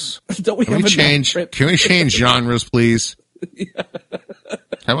else. Don't we have change? Can we change genres, please? Yeah.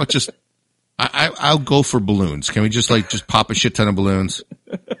 How about just? I'll go for balloons. Can we just pop a shit ton of balloons?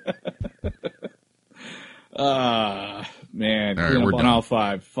 Man, all right, we're done. Aisle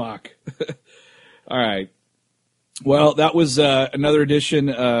 5. Fuck. All right. Well, that was another edition,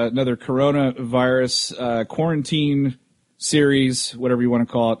 another coronavirus quarantine series, whatever you want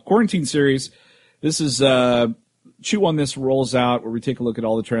to call it, quarantine series. This is Chew on This rolls out, where we take a look at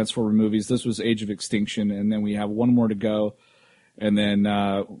all the Transformer movies. This was Age of Extinction, and then we have one more to go, and then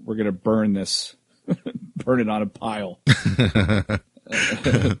we're going to burn this. Burn it on a pile.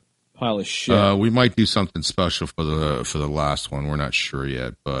 Pile of shit. We might do something special for the last one. We're not sure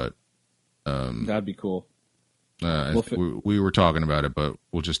yet, but that'd be cool. We were talking about it, but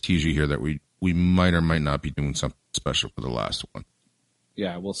we'll just tease you here that we might or might not be doing something special for the last one.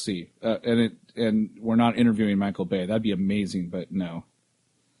 Yeah, we'll see. And we're not interviewing Michael Bay. That'd be amazing, but no.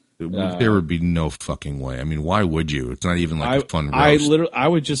 There would be no fucking way. I mean, why would you? It's not even like a fun roast. I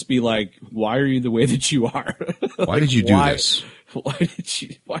would just be like, why are you the way that you are? Like, why did you do this? Why'd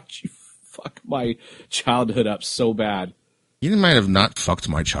you fuck my childhood up so bad? You might have not fucked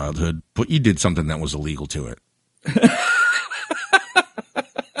my childhood, but you did something that was illegal to it.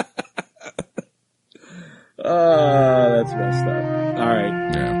 That's messed up. All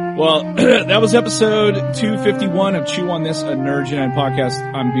right. Yeah. Well, that was episode 251 of Chew on This, a Nerd Gen podcast.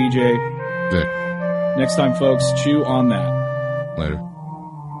 I'm BJ. Vic. Next time, folks, chew on that. Later.